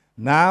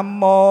 Nam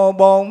mô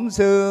Bổn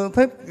Sư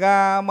Thích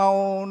Ca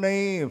Mâu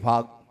Ni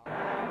Phật.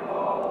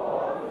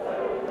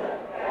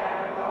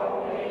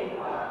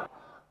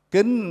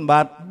 Kính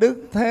bạch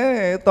Đức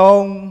Thế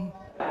Tôn.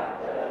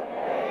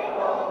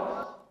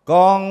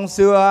 Con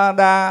xưa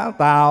đã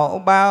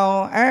tạo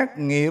bao ác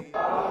nghiệp,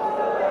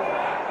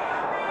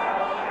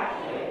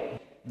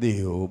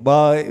 điều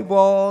bởi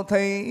vô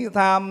thí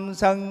tham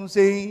sân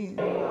si.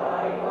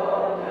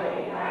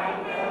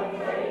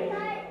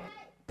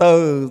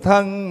 Từ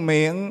thân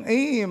miệng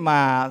ý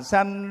mà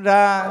sanh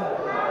ra,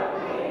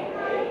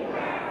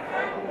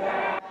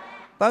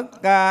 tất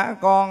cả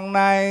con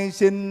nay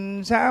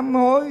xin sám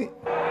hối.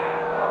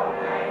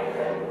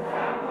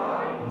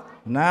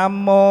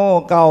 Nam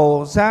mô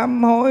cầu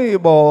sám hối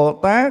Bồ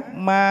Tát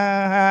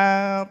Ma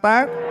Ha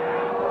Tát.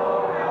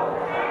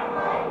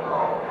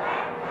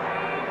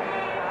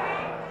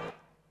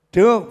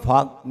 Trước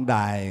Phật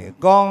Đài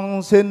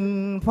con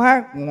xin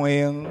phát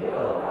nguyện,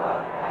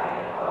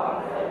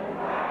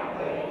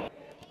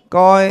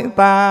 coi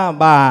ta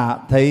bà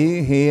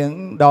thị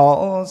hiện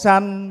độ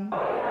sanh,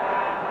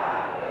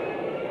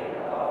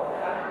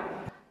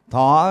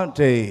 thọ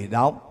trì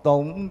đọc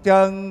tụng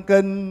chân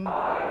kinh,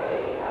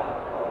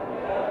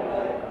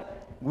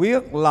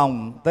 quyết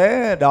lòng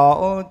tế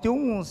độ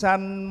chúng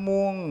sanh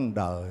muôn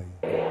đời.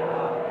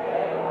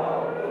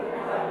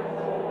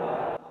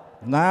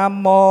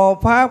 Nam mô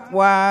Pháp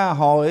Hoa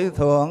Hội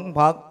Thượng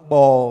Phật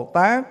Bồ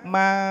Tát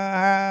Ma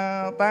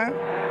Ha Tát.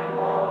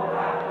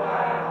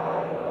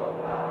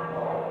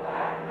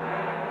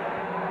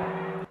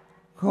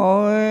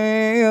 Khối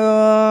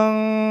hương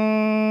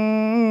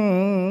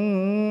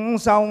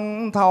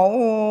sông thấu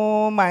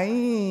mấy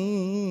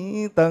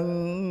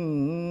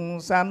từng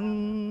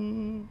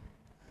xanh,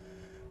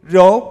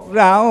 rốt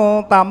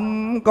ráo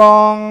tâm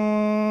con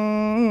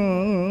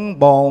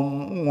bổn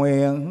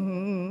nguyện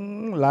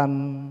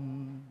lành.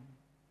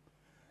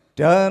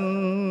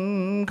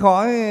 Trên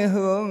khói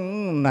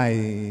hương này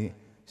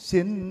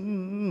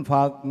xin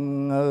Phật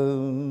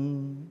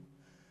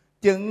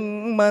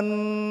chứng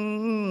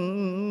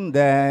minh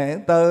đệ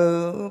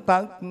tử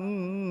tất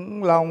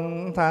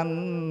lòng thành.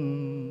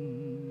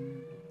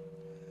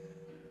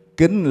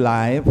 Kính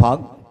lại Phật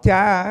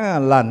Cha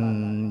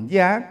lành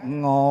giác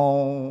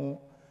ngộ,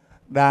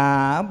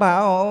 đã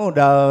bao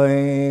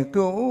đời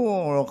cứu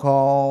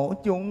khổ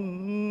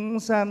chúng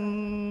sanh.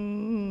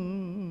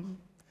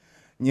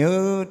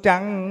 Như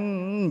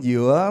trăng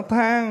giữa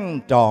tháng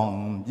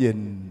tròn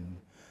vình,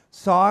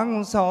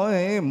 xoáng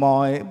soi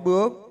mọi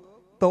bước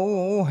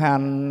tu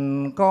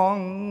hành con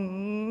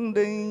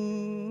đi.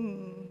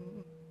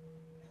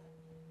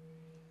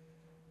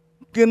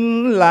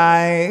 Kính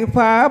lại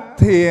Pháp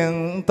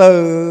Thiền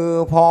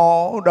từ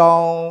phổ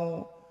độ,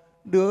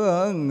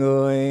 đưa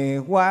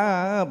người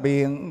qua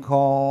biển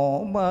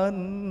khổ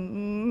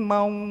mênh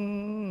mông.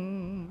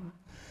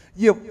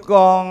 Giúp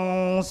con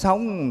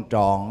sống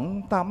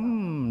trọn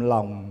tấm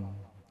lòng,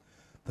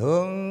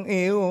 thương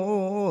yêu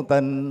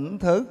tình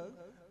thức,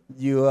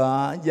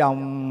 vừa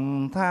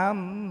dòng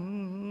tham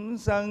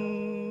sân.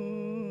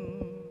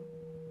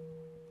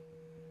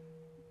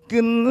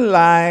 Kính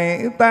lại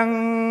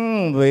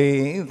tăng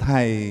vị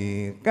thầy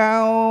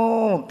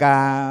cao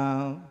cả,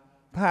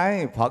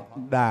 Thái Phật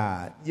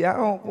Đà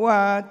giáo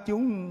hóa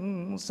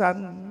chúng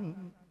sanh.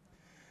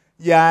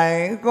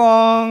 Dạy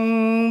con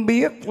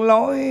biết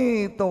lối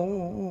tu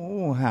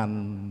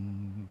hành,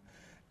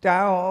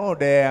 trao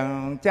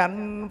đèn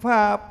chánh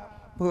pháp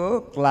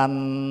phước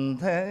lành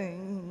thế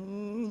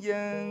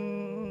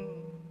gian.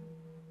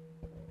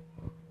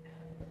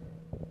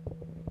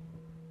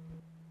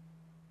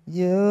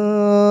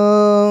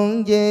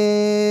 Dương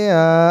chi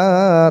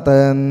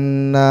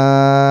tình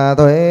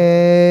thủy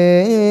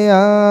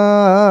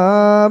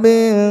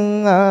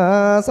biên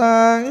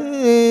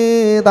sáng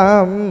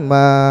tâm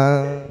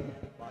mà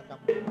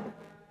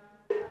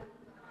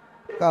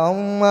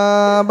công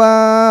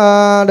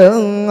ba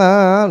đứng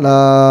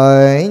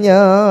lời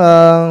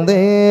nhân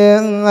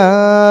thiên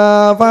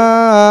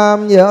pháp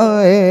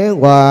giới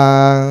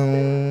hoàng.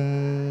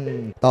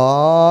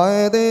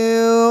 Tội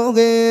tiêu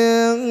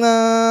khiên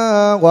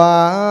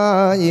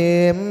quả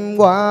diệm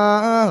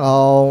quả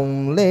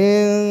hồng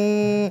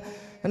liên.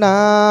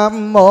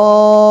 Nam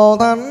mô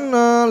Thánh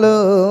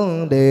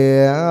Lương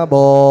Địa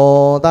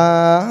Bồ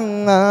Tát.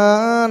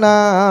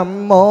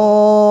 Nam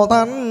mô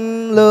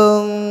Thánh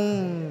Lương.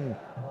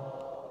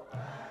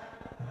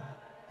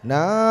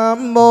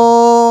 Nam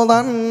mô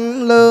Thánh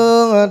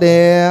Lương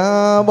Địa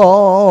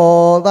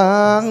Bồ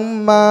Tát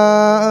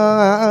Ma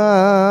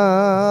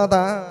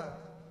Tát.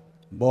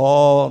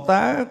 Bồ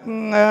Tát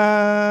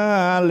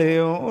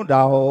liễu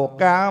đầu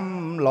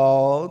cam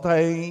lộ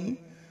thầy,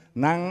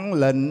 năng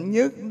lệnh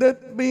nhất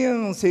đích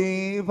biến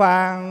si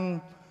vang.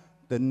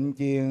 Tình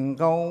chiền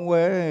câu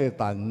quê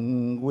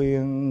tận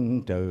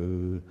quyên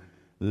trừ,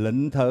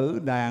 lệnh thử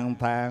đàn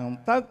thàn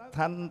tất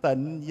thanh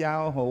tịnh.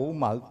 Giao hữu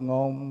mật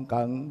ngôn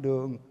cận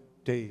đường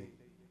trì.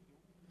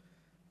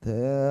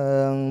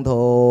 Thiên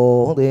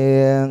thủ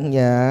thiên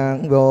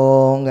nhãn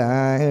vô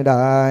ngại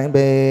đại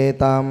bi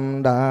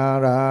tâm đa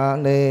ra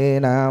ni.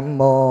 Nam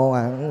mô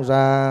Ẩn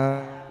Ra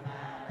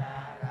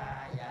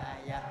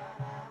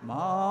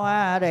Mô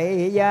A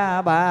Di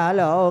Đà Bà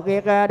Lô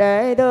Kiết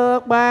Đế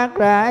Thước Bát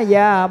Ra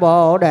Gia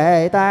Bồ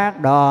Đề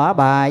Tát Đỏ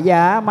Bà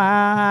Gia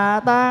Ma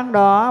Tát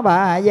Đỏ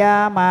Bà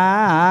Gia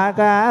Ma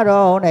Ca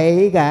Rô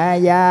Ni Ca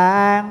Gia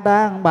An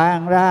Tăng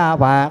Bằng Ra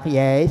Phạt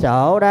Vệ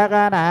Sổ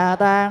Đắc Na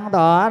Tăng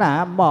Tỏ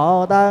Nam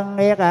Mô Tân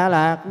Yết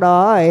Lạc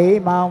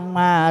Đối Mong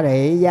A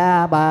Di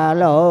Đà Bà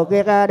Lô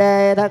Kiết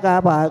Đế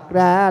Thất Phật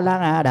Ra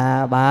Lăng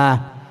Đà Bà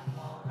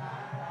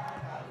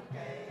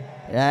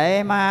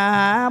Đệ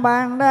ma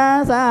bằng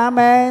đa sa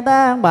mê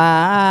tăng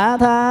bà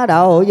tha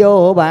đầu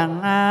vô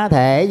bằng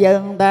thể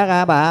dân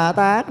tác bà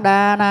tác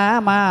đa na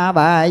ma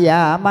bà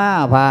già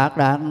ma phạt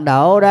đặng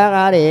đậu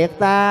đắc điệt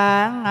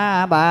tán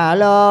bà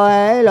lô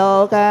ế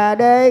lô ca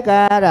đế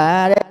ca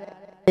ra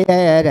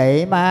đế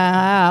đệ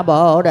ma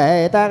bồ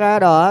đề tác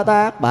đỏ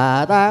tác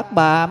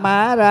bà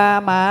má ra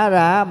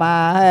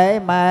ma hê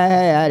ma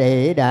hê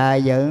đi đà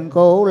dựng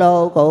cu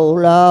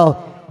lô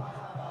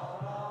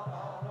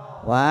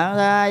Quảng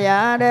sa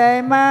gia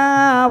đê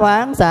ma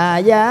quảng sa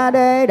gia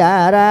đê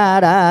đà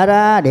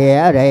ra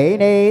địa rị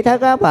ni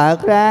thất Phật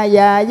ra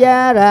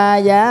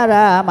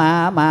ra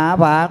ma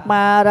Phật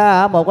ma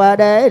ra một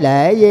đế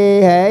lễ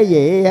di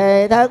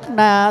hệ thất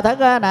na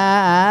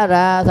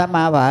ra sa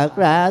ma Phật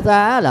ra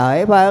xá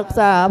lợi Phật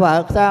sa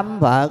Phật xăm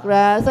Phật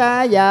ra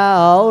xá gia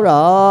ổ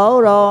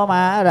rô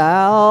ma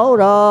ra ổ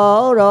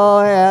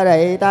rô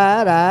rị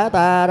ta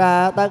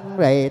ra tân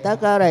rị tất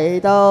rị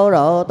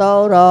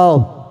tô rô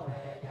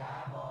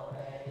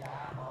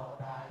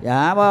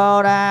Dạ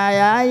bồ đà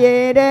dạ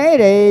di đế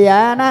rì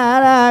dạ na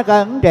ra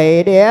cẩn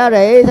trì địa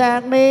rị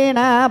sát ni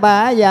na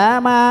bà dạ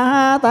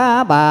ma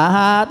ta bà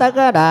ha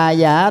tất đà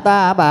dạ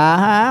ta bà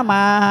ha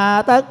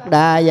ma tất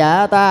đà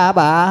dạ ta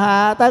bà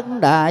ha tất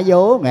đà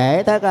vũ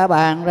nghệ tất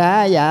bàn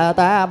ra dạ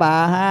ta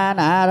bà ha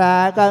na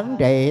ra cẩn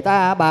trì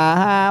ta bà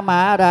ha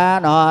ma ra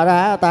nọ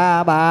ra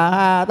ta bà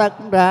ha tất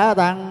ra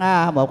tăng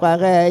một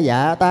ghê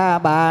dạ ta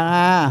bà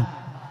ha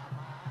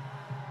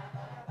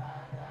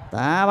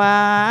ta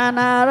bà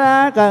na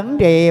ra cẩn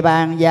trì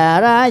bàn già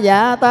ra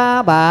dạ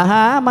ta bà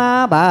ha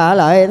ma bà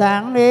lợi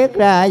thắng yết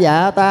ra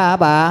dạ ta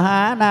bà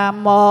ha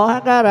nam mô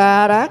hắc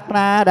ra đắc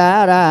na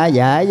đa ra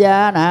dạ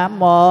gia nam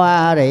mô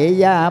a rị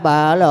gia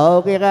bà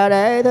lộ kiết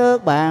đế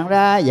thước bàn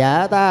ra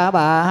dạ ta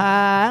bà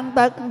ha án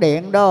tất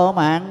điện đô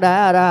mạng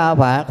đa ra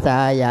phạt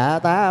xà dạ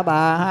ta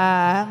bà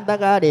ha án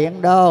tất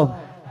điện đô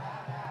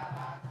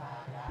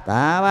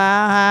ta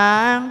bà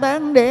hạng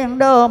tấn điện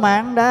đô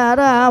mạng đa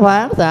ra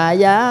phạt xà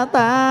gia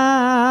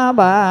ta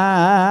bà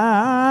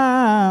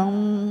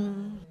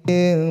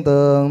Thiên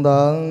tường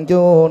tận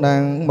chu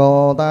năng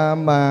bồ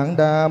tam mạng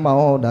đa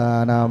mâu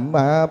đà nam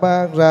ba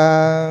bát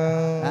ra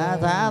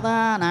sa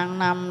tha năng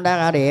năm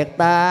đa điệt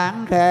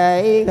tán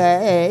khê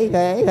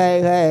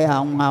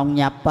hồng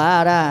nhập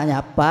pa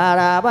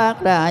ra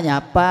bát ra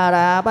nhập pa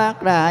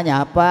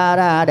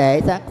ra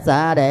đệ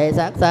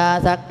sắc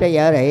sắc tri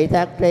rị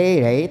sắc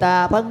tri rị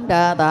ta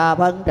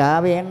phấn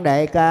tra viên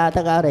đệ ca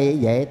tất rị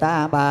vệ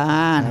ta bà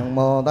năng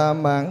bồ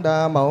tam mạng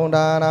đa mâu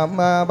đà nam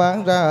ba bát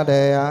ra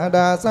đề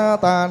đa sa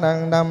ta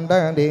năng năm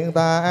đa điện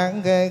ta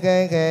án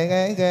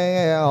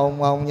khê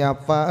hồng nhập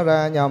phá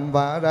ra nhầm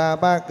phá ra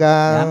bát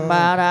ca nhập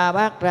phá ra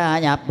bát ra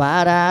nhập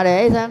phá ra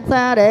để sắc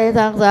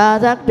xa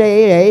sắc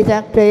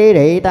tri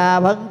rị ta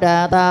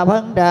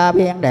phấn tra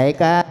phiên đệ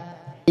ca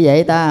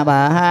vậy ta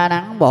bà ha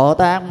nắng Bồ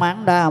Tát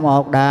mắng đa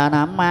một đà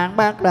năm mang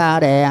bát ra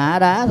đề hạ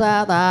đá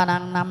sa ta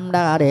năng năm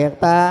đa điệt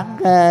tán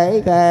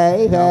khê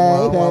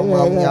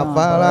nhập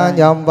phá ra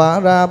nhầm phá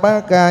ra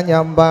bát ca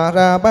nhầm phá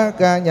ra bát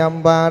ca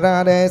nhầm phá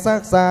ra đề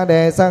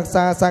sắc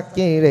xa sắc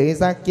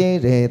chi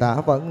rị ta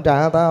phân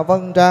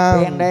tra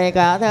phiên đề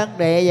ca thất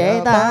đề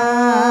vậy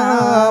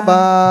ta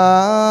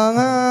bà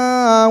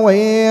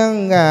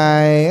nguyện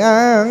ngày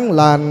an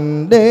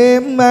lành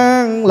đêm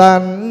an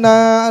lành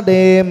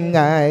đêm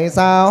ngày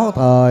sau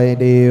thời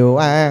điều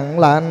an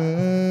lành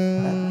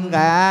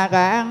cả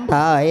các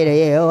thời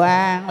điều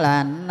an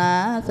lành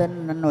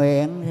xin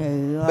nguyện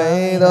sự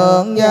bị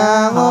tượng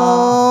gia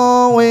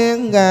hô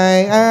nguyên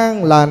ngày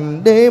an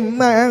lành đêm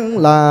an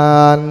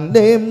lành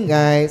đêm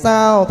ngày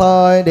sau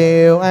thời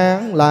điều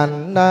an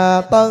lành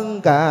tất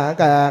cả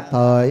các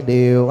thời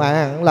điều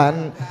an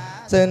lành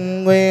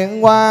xin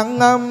nguyện Quan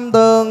Âm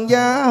Tường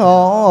gia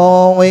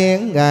hộ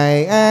nguyện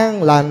ngày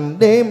an lành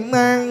đêm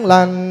an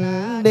lành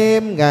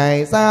đêm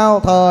ngày sau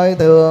thời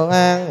thường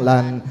an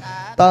lành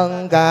tất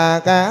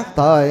cả các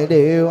thời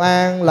đều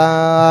an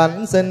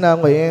lành xin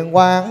nguyện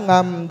Quan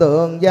Âm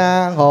Tường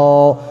gia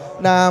hộ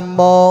Nam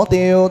mô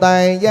Tiêu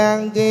Tây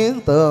Giang Kiết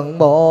Tượng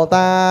Bồ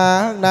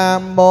Tát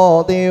Nam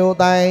mô Tiêu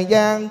Tây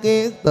Giang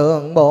Kiết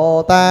Tượng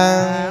Bồ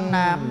Tát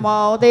Nam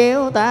mô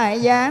Tiêu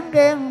Tây Giang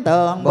Kiết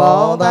Tượng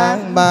Bồ Tát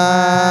Ba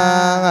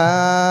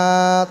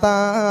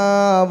ta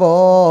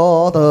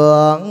vô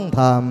thượng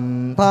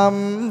thầm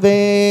thâm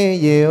vi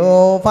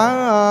diệu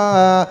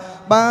pháp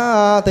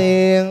ba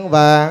thiên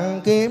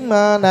vạn kiếm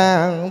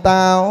nàng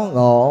tao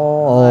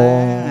ngộ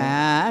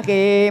hạ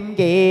kim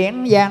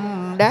chuyển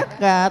văn đắc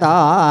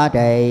thọ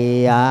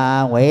trì,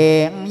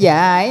 nguyện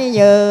giải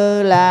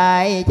Như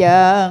Lai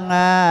chân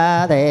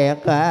thiệt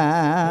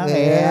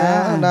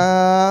nghĩa.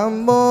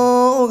 Nam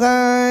mô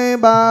Khai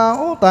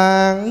Bảo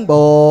Tạng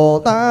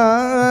Bồ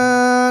Tát,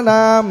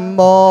 Nam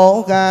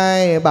mô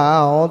Khai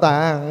Bảo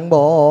Tạng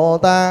Bồ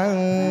Tát,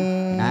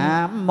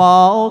 Nam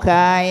mô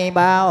Khai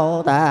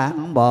Bảo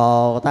Tạng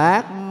Bồ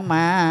Tát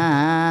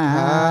Ma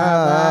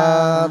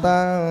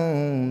Tát.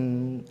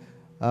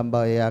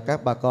 Mời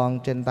các bà con,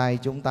 trên tay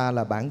chúng ta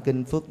là bản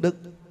kinh Phước Đức.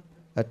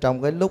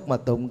 Trong cái lúc mà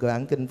tụng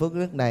bản kinh Phước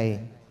Đức này,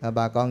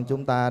 bà con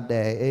chúng ta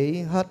để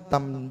ý hết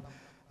tâm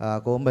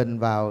của mình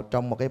vào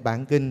trong một cái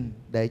bản kinh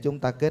để chúng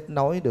ta kết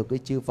nối được với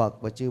chư Phật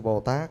và chư Bồ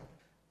Tát.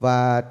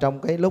 Và trong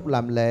cái lúc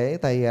làm lễ,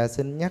 thầy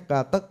xin nhắc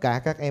tất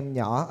cả các em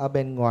nhỏ ở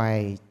bên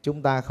ngoài,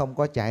 chúng ta không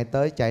có chạy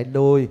tới chạy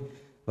lui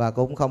và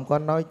cũng không có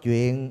nói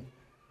chuyện,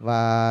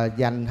 và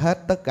dành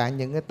hết tất cả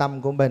những cái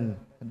tâm của mình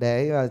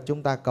để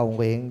chúng ta cầu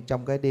nguyện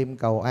trong cái đêm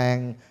cầu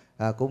an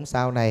cúng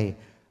sao này,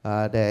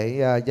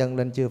 để dâng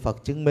lên chư Phật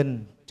chứng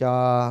minh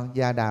cho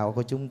gia đạo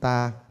của chúng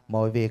ta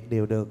mọi việc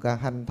đều được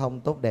hanh thông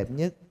tốt đẹp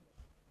nhất.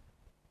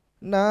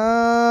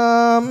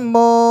 Nam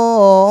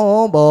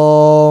mô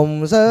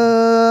Bổn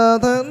Sư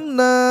Thích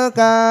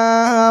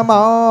Ca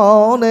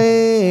Mâu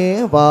Ni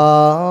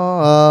Phật.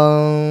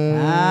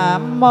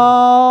 Nam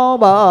mô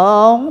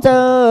Bổn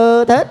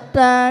Sư Thích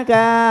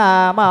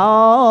Ca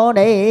Mâu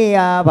Ni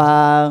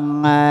Phật.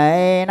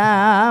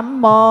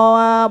 Nam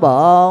mô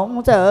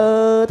Bổn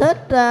Sư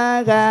Thích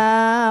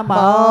Ca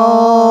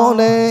Mâu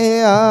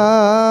Ni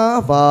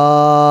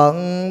Phật.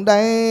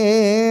 Đây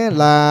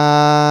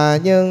là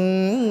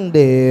những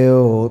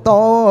điều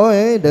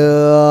tôi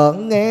được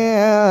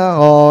nghe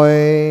hồi.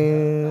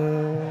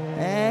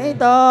 Thế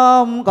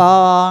Tôn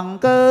còn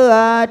cư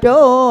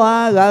trú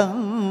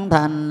gần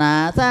thành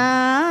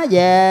xa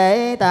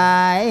về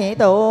tại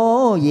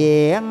tu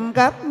viện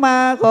cấp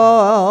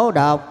khô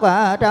độc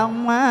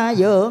trong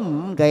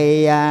dương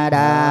kỳ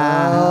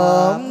đà.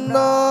 Hôm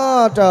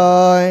đó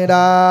trời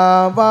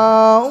đà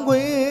vào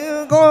quý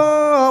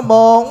có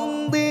một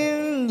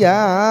tiếng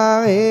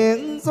dạ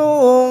hiện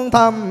xuống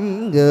thăm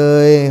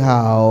người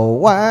hào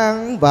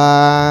quang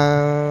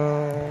vàng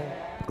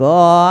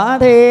của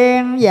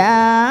thiên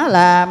giả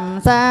làm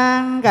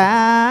sang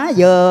cả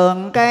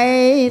vườn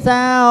cây.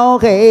 Sau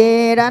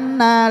khi đánh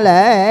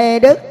lễ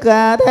Đức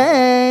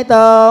Thế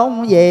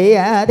Tôn vị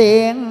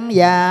thiên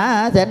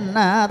giả xin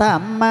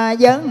thăm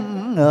vấn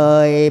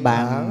người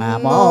bằng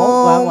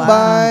một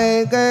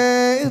bài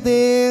kế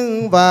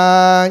thiên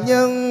và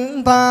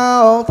nhân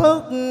thao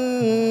thức,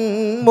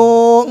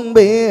 muốn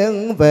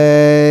biện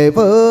về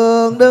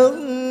phương đức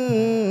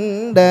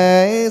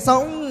để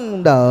sống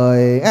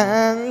đời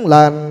an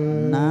lành.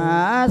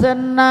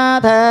 Xin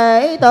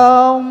Thế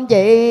Tôn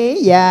chỉ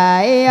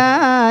dạy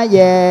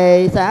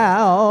về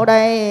sau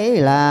đây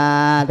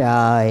là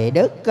trời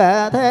Đức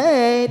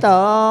Thế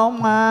Tôn.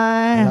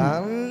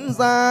 Lạnh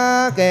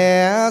xa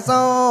kẻ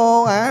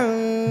sâu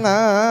ăn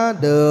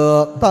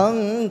được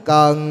thân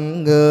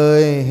cần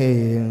người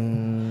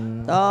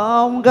hiền.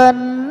 Tôn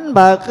kinh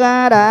bậc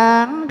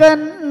đẳng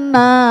kính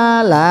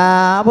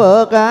là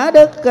Phước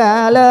đức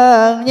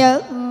lớn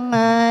nhất.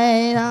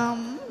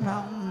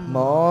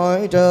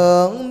 Mọi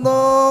trường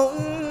tôn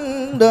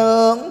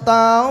được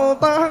tạo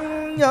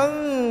tăng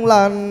nhân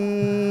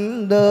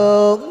lành,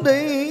 được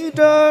đi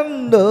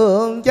trên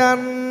đường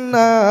chánh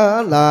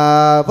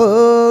là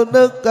phước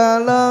đức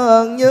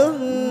lớn nhất.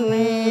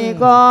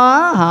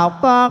 Có học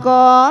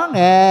có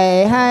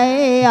nghề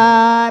hay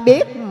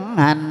biết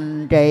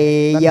hành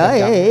trì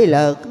giới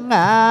lực,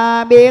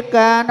 biết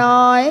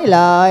nói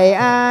lời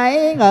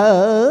ái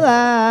ngữ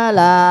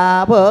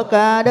là phước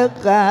đức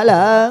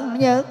lớn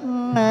nhất.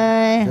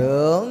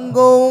 Thượng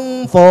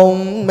cung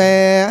phụng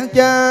mẹ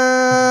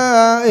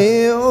cha,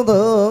 yêu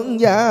thương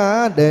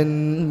gia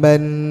đình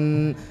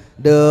mình,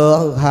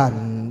 được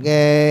hành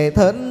nghề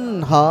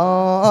thính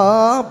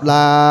hợp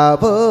là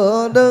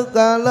phước đức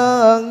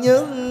lớn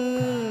nhất.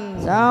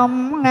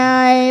 Sống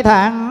ngay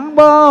thẳng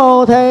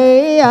bố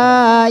thí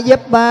giúp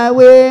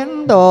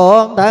quyến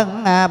thuộc thân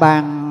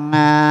bằng,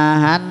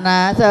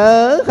 hành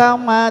xử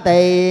không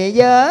tỳ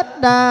vết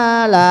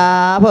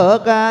là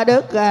phước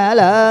đức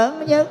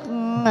lớn nhất.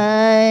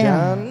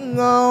 Tránh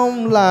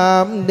ngôn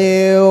làm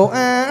điều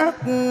ác,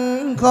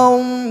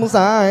 không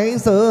sai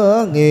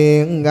xưa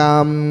nghiền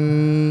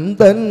ngầm,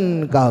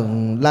 tinh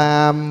cần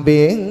làm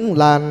việc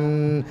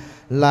lành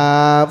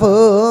là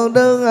phước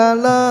đức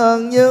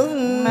lớn nhất.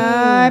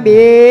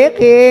 Biết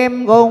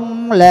khiêm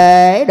cung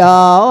lễ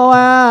độ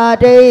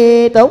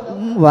tri túc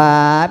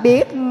và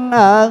biết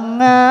ơn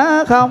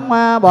không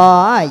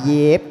bỏ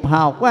dịp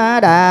học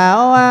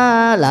đạo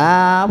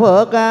là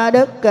phước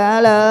đức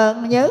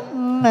lớn nhất.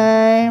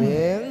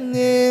 Biển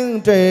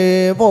nghiêng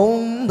trì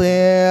phụng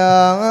thiện,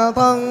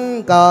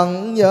 thân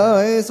cần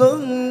giới xuất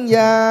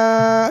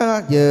gia,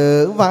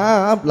 dự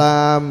pháp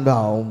làm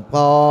đồng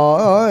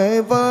khỏi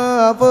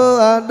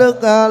phước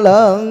đức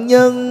lớn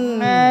nhân.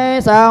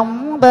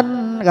 Sống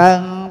tinh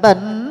gần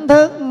tỉnh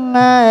thức,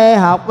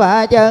 học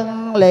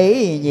chân chân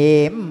lý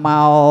nhiệm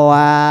màu,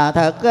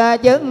 thực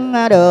chứng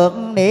được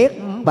niết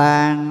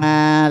bàn,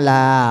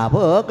 là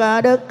phước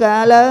đức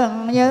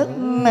lớn nhất.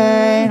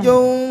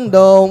 Chung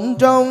đụng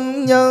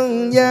trong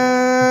nhân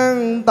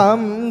gian,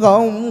 tâm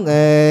không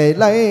hề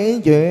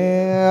lấy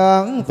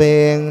chuyện,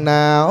 phiền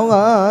não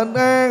ở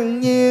an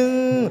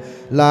nhiên,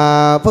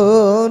 là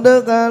phước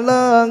đức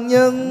lớn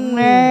nhân.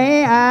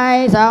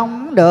 Ai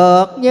sống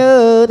được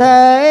như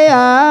thế,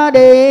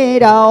 đi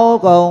đâu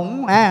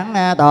cũng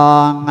an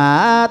toàn,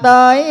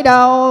 tới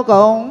đâu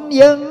cũng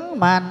vững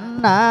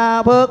mạnh,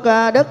 phước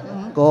đức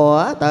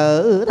của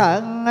tự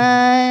thân.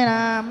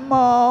 Nam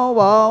mô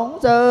Bổn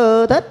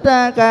Sư Thích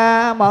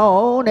Ca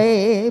Mâu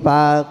Ni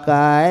Phật.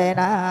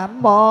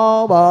 Nam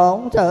mô Bổn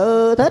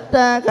Sư Thích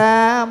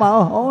Ca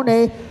Mâu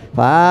Ni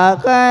Phật.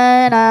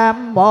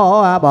 Nam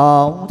mô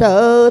Bổn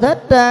Sư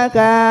Thích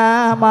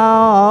Ca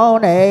Mâu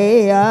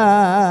Ni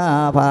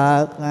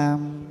Phật.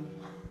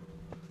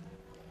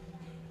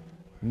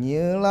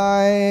 Như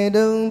Lai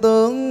đương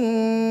tướng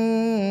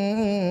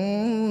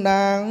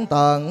đang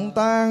tận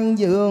tan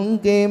dương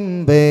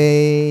kim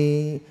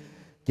vì,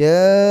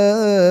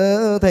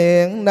 chớ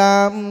thiện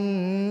nam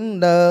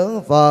nữ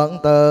Phật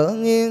tự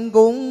nhiên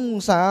cúng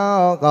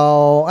sao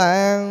cầu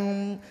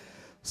an.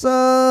 Sơ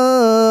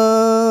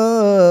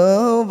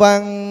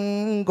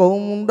văn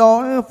cùng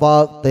đối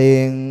Phật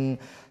tiền,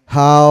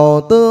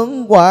 hào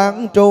tướng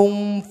quảng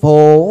trung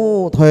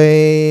phụ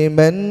thùy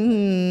minh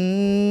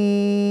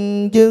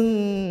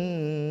chứng.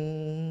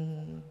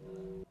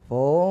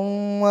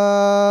 Phụng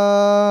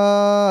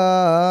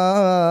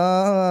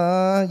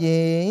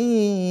gì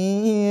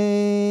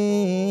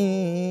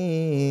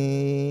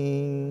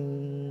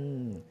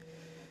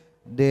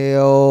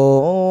điều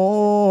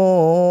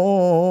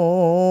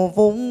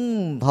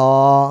phúng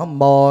thọ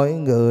mọi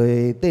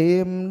người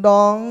tim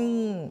đón,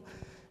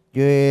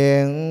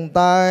 chuyện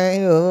tai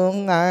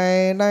ương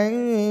ai nấy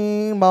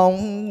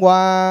mong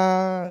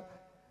qua.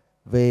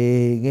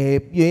 Vì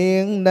nghiệp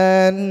duyên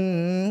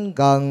nên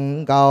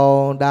cần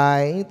cầu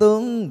đại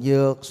tướng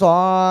vượt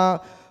xoa,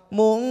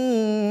 muốn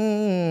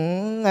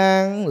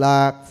an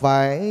lạc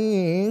phải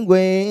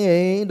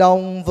quy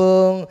đông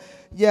phương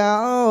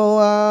giáo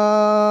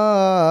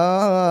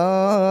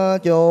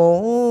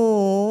chủ.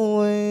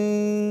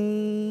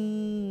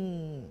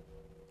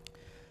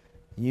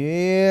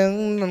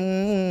 Duyên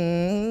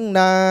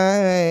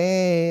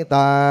nay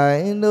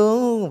tại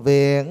nước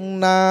Việt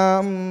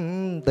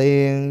Nam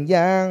Tiền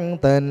Giang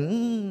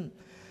tỉnh,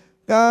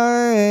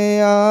 cái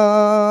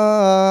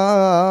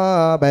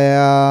bè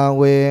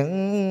huyện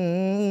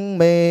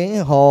Mỹ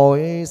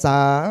hội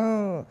xã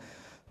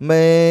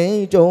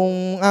Mỹ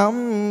Trung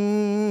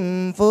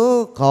ấm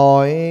Phước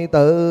hội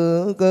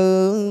tự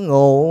cư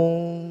ngụ.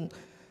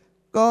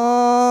 Có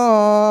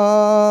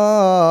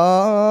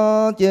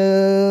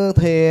chư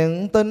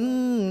thiện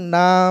tín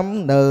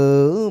nam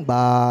nữ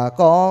bà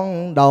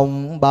con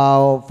đồng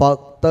bào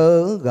Phật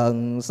tử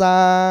gần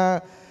xa,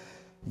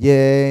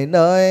 về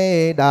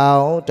nơi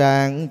đạo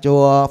tràng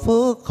chùa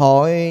Phước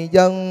hội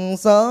dân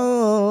sớ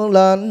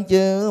lên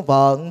chư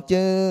Phật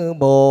chư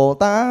Bồ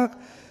Tát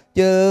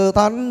chư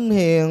Thánh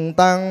Hiền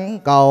Tăng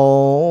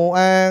cầu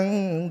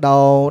an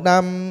đầu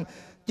năm,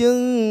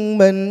 chứng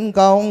minh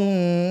công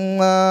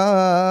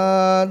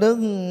đức.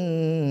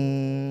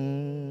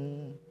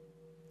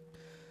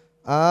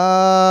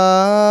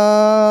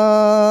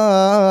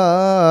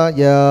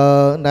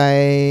 Giờ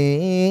này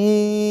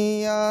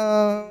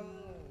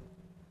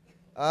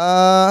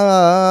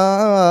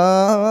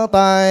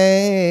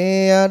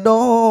tay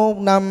đốt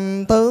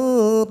năm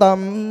thứ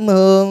tâm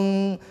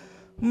hương,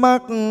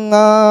 mắt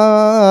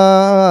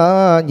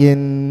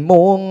nhìn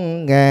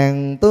muôn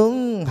ngàn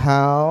tướng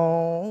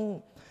hào,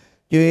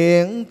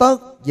 chuyện tất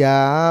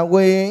dạ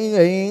quy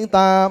y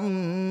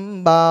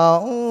tam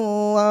bảo,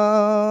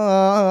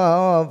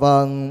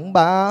 vần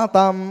ba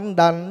tâm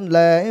đảnh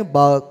lễ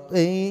bậc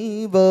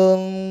ý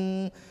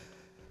vương,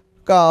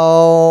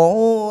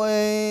 cầu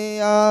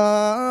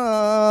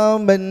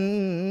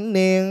minh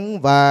niên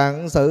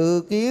vạn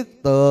sự kiết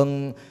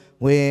tường,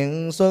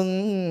 nguyện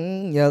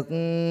xuân nhật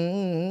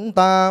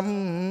tam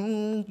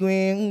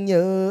nguyện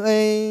như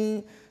ý,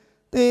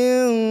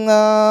 tiếng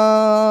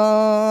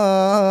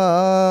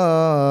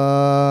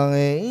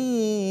nghĩ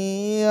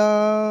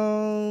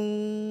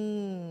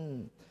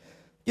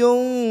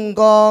chúng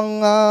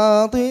con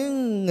thuyết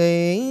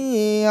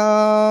nghĩ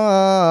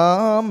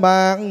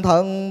mang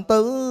thần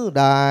tứ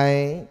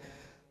đại,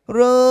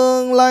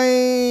 rương lây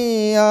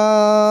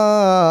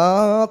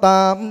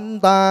tam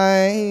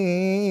tài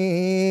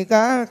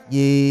các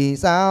vì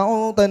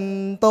sao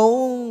tinh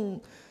tú,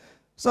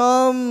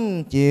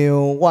 sớm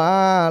chiều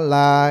qua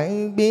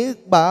lại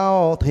biết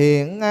bao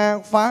thiện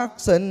ác phát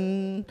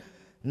sinh,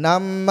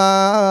 năm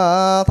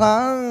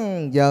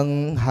tháng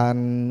dần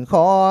hành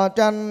kho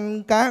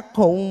tranh các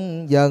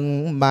hung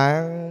dần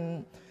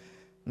mạng.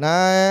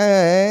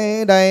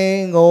 Nay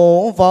đây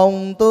ngũ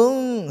phong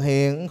tướng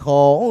hiện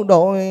khổ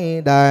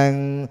đôi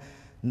đàn,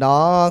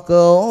 đó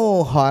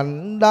cứu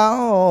hoành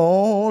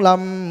đáo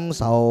lâm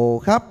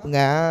sầu khắp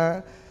ngã,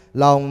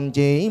 lòng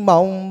chỉ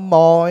mong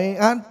mọi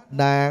ách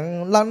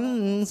nạn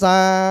lánh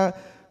xa,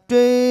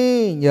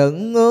 tri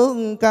những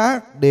ước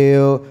các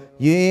điều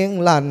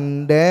duyên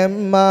lành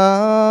đem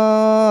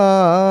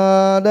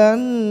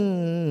đến.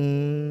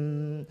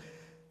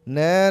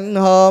 Nên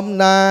hôm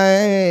nay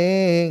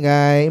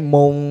ngày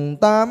mùng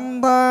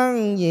 8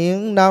 tháng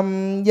Giêng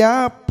năm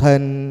Giáp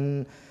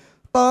Thìn,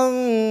 tất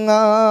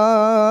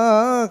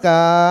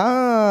cả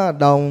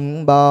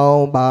đồng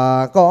bào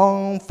bà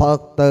con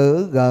Phật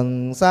tử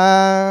gần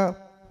xa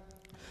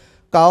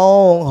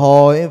câu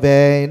hội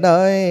về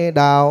nơi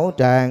đạo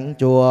tràng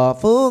chùa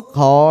Phước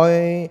hội,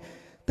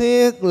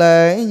 thiết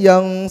lễ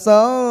dân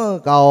sớ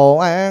cầu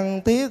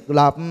an thiết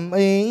lập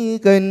ý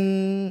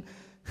kinh,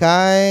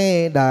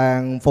 khai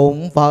đàn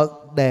phụng Phật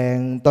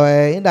đèn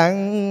tuệ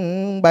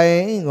đăng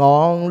bảy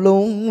ngọn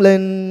lung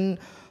linh,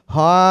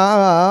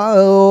 hoa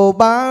ưu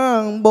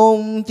bán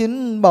bôn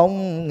chính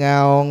bông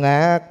ngào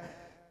ngạt,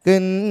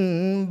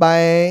 kinh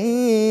bảy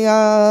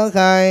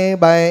khai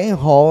bảy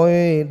hội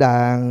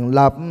đàn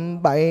lập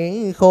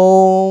bảy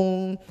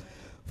khôn,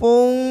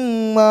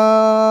 phúng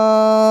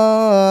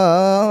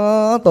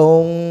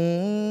tùng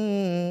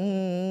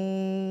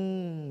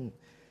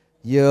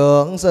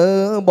dượng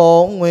sư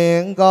bổn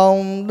nguyện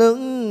công đức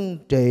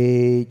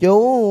trì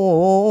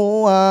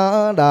chú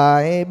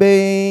đại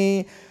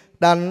bi,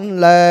 đảnh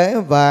lễ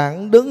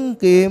vạn đứng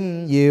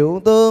kim diệu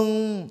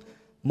tương,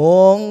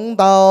 muôn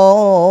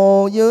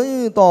tàu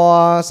dưới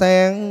tòa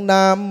sen.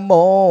 Nam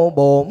mô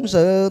Bổn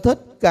Sư Thích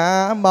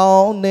Ca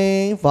Mâu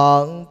Ni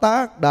Phật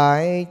Tác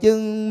Đại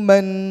Chứng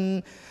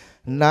Minh.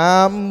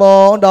 Nam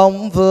mô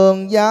Đông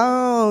Phương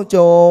Giáo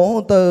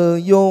Chủ Từ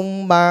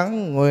Dung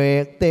Mãn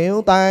Nguyệt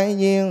Tiểu Tai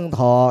Nhiên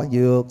Thọ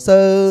Dược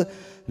Sư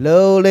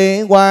Lưu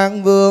Ly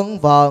Quang Vương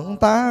Phật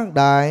Tác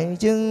Đại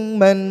Chứng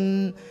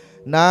Minh.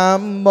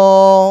 Nam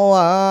mô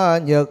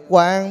Nhật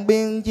Quang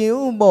Biên Chiếu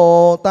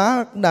Bồ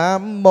Tát.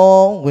 Nam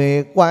mô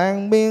Nguyệt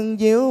Quang Biên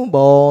Chiếu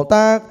Bồ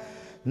Tát.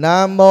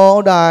 Nam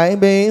mô Đại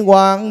Bi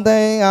Quang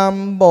Thế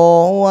Âm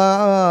Bồ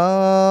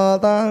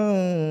Tát.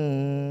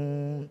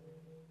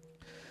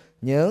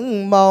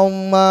 Những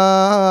mong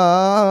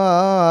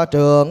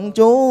trưởng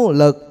chú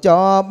lực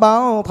cho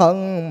báo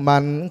thân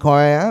mạnh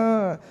khỏe,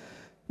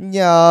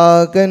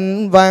 nhờ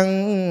kinh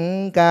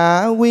văn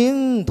cả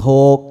quyến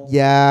thuộc,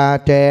 già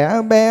trẻ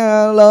bé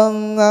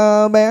lớn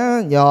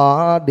bé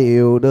nhỏ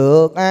đều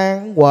được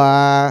an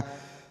hòa.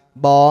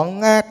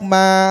 Bọn ác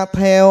ma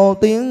theo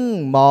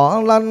tiếng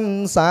mõ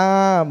lanh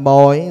xa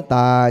mọi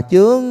tà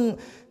chướng,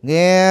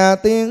 nghe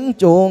tiếng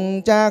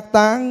chuông trác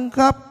tán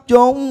khắp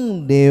chốn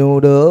đều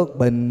được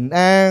bình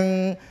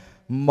an.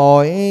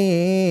 Mỗi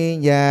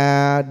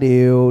nhà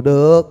đều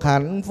được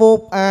hạnh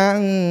phúc an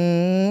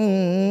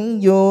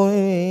vui.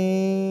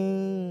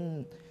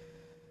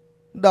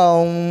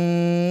 Đồng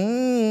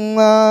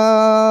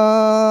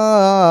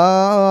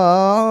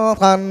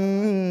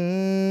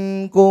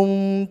thanh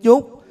cung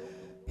chúc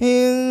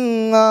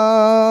hiến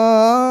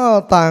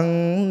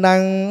tặng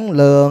năng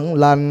lượng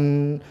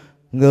lành,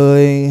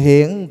 người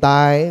hiện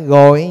tại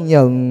gọi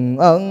nhận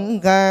ân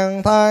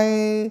khang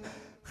thay.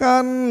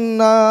 Khanh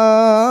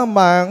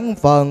mạng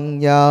phần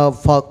nhờ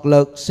Phật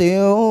lực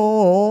siêu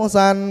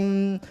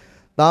sanh,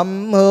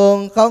 tâm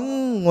hương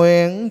khấn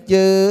nguyện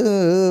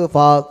chư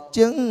Phật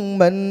chứng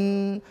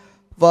minh.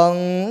 Vẫn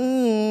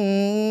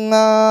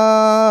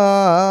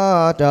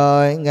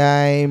trời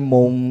ngày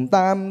mùng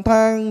 8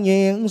 tháng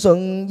Giêng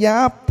xuân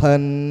Giáp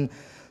Thìn,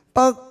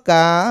 tất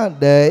cả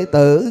đệ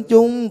tử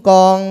chúng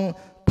con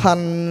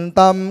thành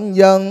tâm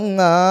dân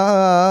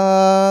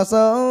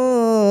sới.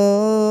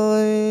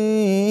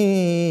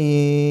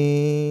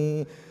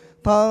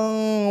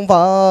 Thân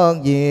Phật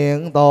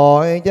diện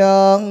tội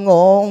chân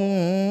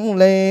ngôn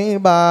ly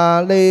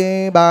bà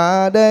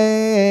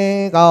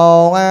đê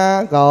cầu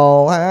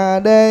a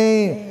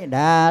đê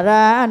đà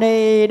ra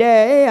ni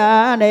đế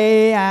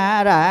ni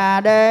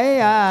ra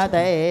đế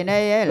tỳ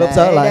ni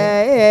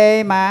lệ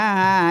đế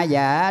ma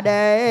dạ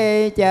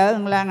đế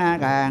chân lăng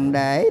càng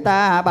đế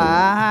ta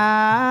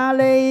bà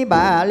ly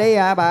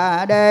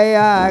bà đế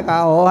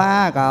cầu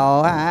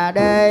a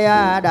đế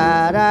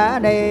đà ra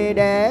ni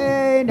đế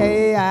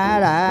ni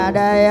ra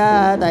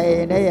đế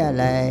tỳ ni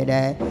lệ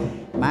đế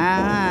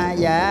ma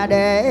dạ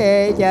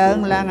đế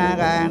chân lăng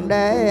càng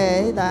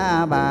đế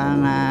ta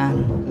bằng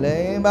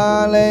lê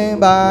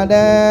ba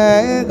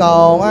đế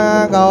cầu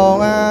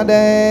a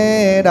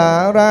đế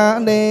đà ra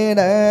đi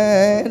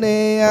đế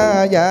đi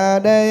dạ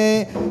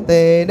đế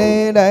tỳ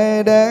đi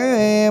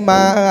đế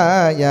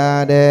ma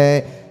dạ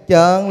đế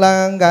chân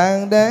lăng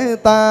càng đế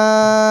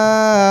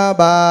ta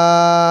bà.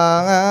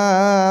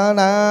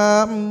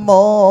 Nam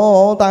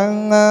mô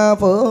Tăng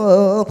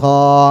Phước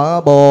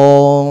Thọ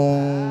Bồn.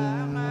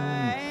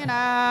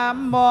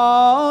 Nam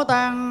mô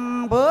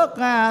Tăng Phước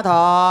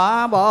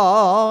Thọ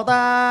Bồ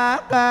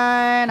Tát.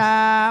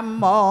 Nam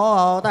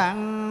mô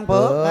Tăng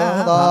Phước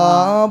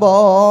Thọ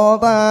Bồ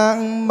Tát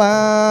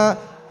Ma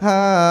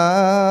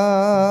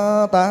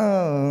Ha Tát.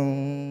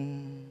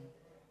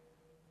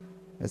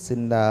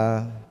 Xin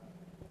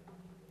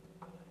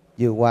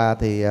Vừa qua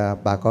thì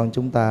bà con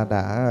chúng ta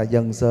đã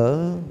dâng sớ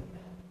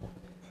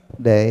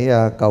để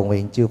cầu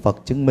nguyện chư Phật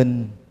chứng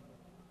minh,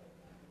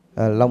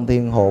 Long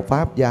Thiên hộ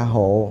Pháp gia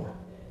hộ,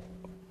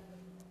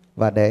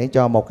 và để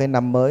cho một cái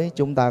năm mới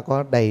chúng ta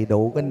có đầy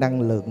đủ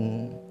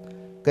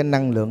cái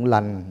năng lượng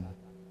lành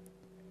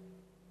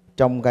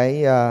trong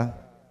cái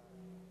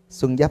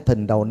Xuân Giáp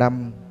Thìn đầu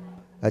năm.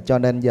 Cho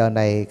nên giờ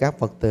này các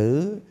Phật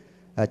tử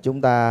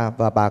chúng ta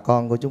và bà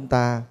con của chúng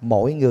ta,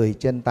 mỗi người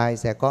trên tay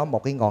sẽ có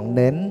một cái ngọn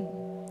nến.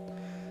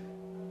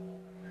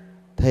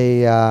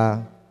 Thì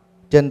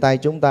trên tay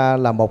chúng ta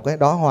là một cái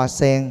đóa hoa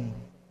sen,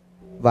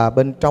 và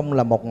bên trong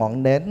là một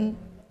ngọn nến.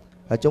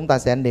 Chúng ta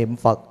sẽ niệm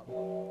Phật,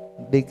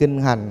 đi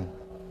kinh hành.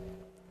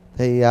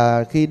 Thì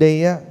khi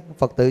đi á,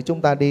 Phật tử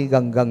chúng ta đi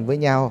gần với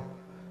nhau.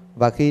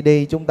 Và khi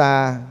đi chúng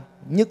ta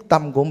nhất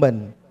tâm của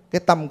mình,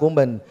 cái tâm của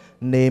mình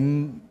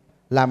niệm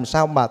làm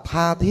sao mà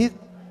tha thiết,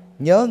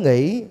 nhớ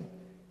nghĩ,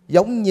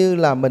 giống như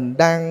là mình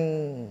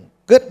đang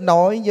kết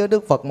nối với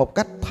Đức Phật một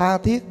cách tha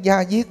thiết,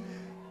 da diết.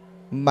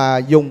 Mà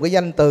dùng cái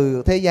danh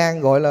từ thế gian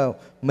gọi là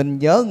mình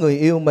nhớ người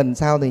yêu mình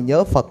sao thì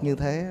nhớ Phật như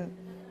thế.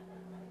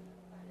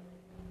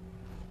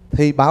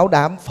 Thì bảo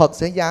đảm Phật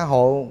sẽ gia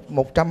hộ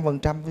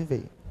 100% quý vị.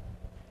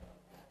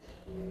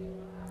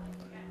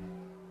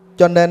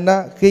 Cho nên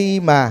đó, khi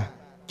mà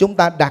chúng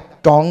ta đặt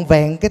trọn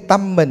vẹn cái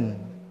tâm mình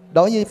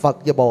đối với Phật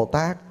và Bồ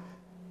Tát,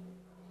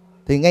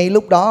 thì ngay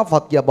lúc đó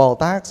Phật và Bồ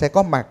Tát sẽ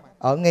có mặt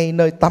ở ngay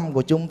nơi tâm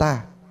của chúng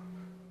ta.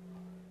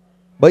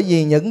 Bởi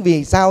vì những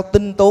vì sao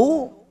tinh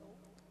tú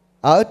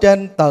ở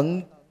trên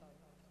tận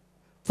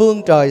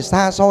phương trời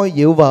xa xôi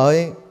dịu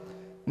vợi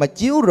mà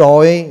chiếu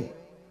rọi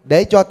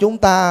để cho chúng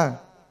ta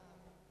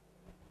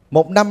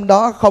một năm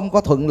đó không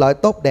có thuận lợi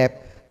tốt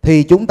đẹp,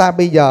 thì chúng ta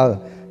bây giờ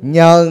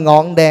nhờ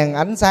ngọn đèn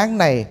ánh sáng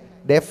này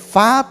để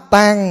phá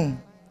tan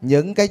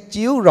những cái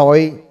chiếu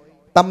rọi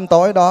tâm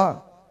tối đó,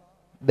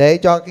 để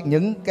cho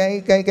những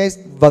cái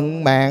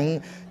vận mạng,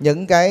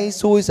 những cái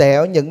xui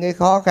xẻo, những cái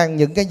khó khăn,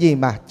 những cái gì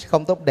mà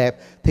không tốt đẹp,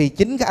 thì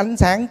chính cái ánh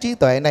sáng trí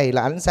tuệ này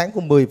là ánh sáng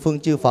của 10 phương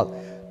chư Phật,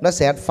 nó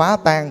sẽ phá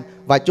tan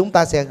và chúng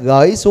ta sẽ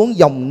gửi xuống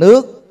dòng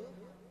nước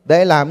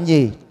để làm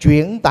gì?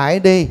 Chuyển tải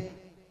đi.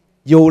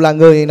 Dù là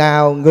người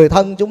nào, người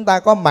thân chúng ta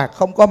có mặt,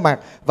 không có mặt,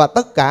 và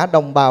tất cả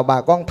đồng bào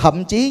bà con,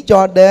 thậm chí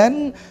cho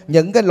đến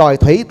những cái loài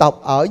thủy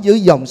tộc ở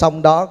dưới dòng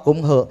sông đó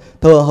cũng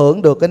thừa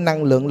hưởng được cái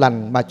năng lượng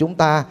lành mà chúng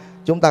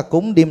ta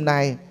cúng đêm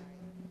nay.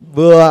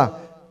 Vừa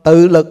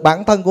tự lực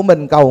bản thân của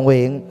mình cầu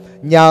nguyện,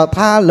 nhờ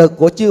tha lực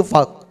của chư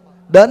Phật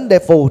đến để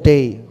phù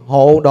trì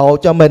hộ độ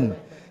cho mình.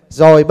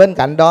 Rồi bên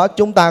cạnh đó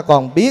chúng ta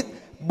còn biết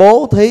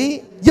bố thí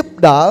giúp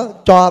đỡ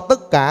cho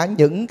tất cả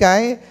những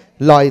cái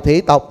loài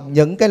thủy tộc,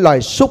 những cái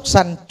loài súc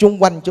sanh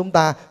chung quanh chúng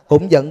ta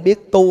cũng vẫn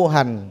biết tu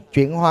hành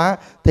chuyển hóa,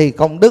 thì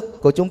công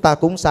đức của chúng ta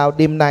cúng sao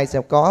đêm nay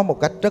sẽ có một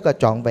cách rất là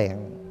trọn vẹn.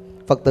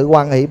 Phật tử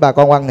hoan hỷ, bà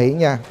con hoan hỷ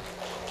nha.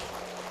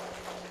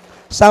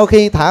 Sau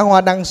khi thả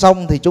hoa đăng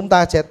xong thì chúng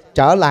ta sẽ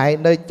trở lại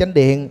nơi chánh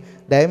điện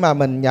để mà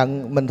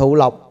mình thụ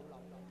lộc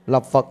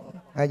Phật.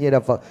 A Di Đà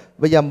Phật.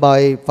 Bây giờ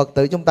mời Phật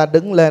tử chúng ta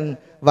đứng lên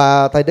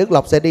và thầy Đức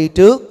Lộc sẽ đi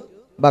trước.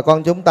 Bà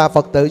con chúng ta,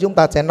 Phật tử chúng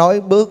ta sẽ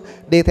nói bước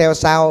đi theo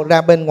sau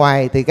ra bên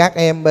ngoài, thì các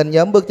em bên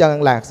nhóm Bước Chân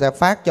An Lạc sẽ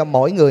phát cho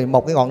mỗi người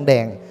một cái ngọn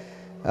đèn.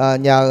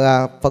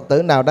 Nhờ Phật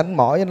tử nào đánh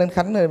mỏi với đánh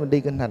khánh để mình đi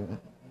kinh hành.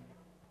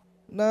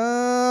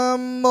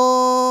 Nam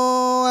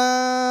mô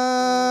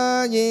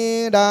A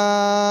Di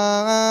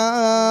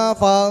Đà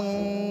Phật.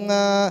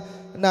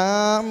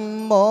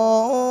 Nam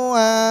mô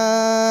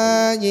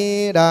A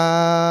Di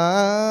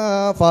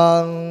Đà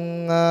Phật.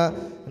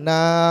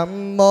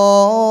 Nam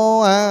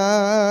mô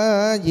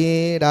A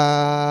Di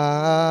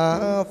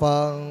Đà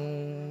Phật.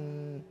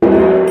 Nam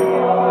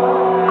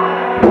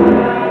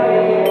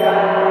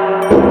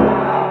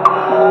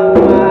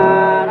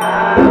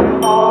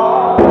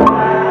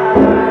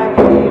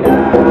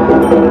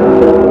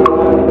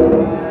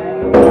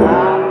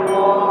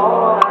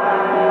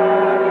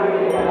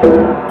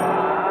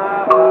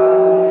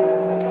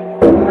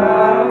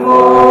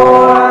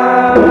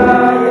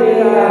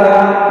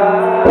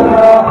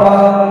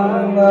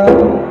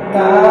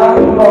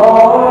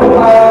mô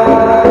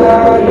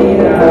A Di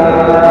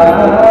Đà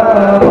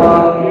Phật.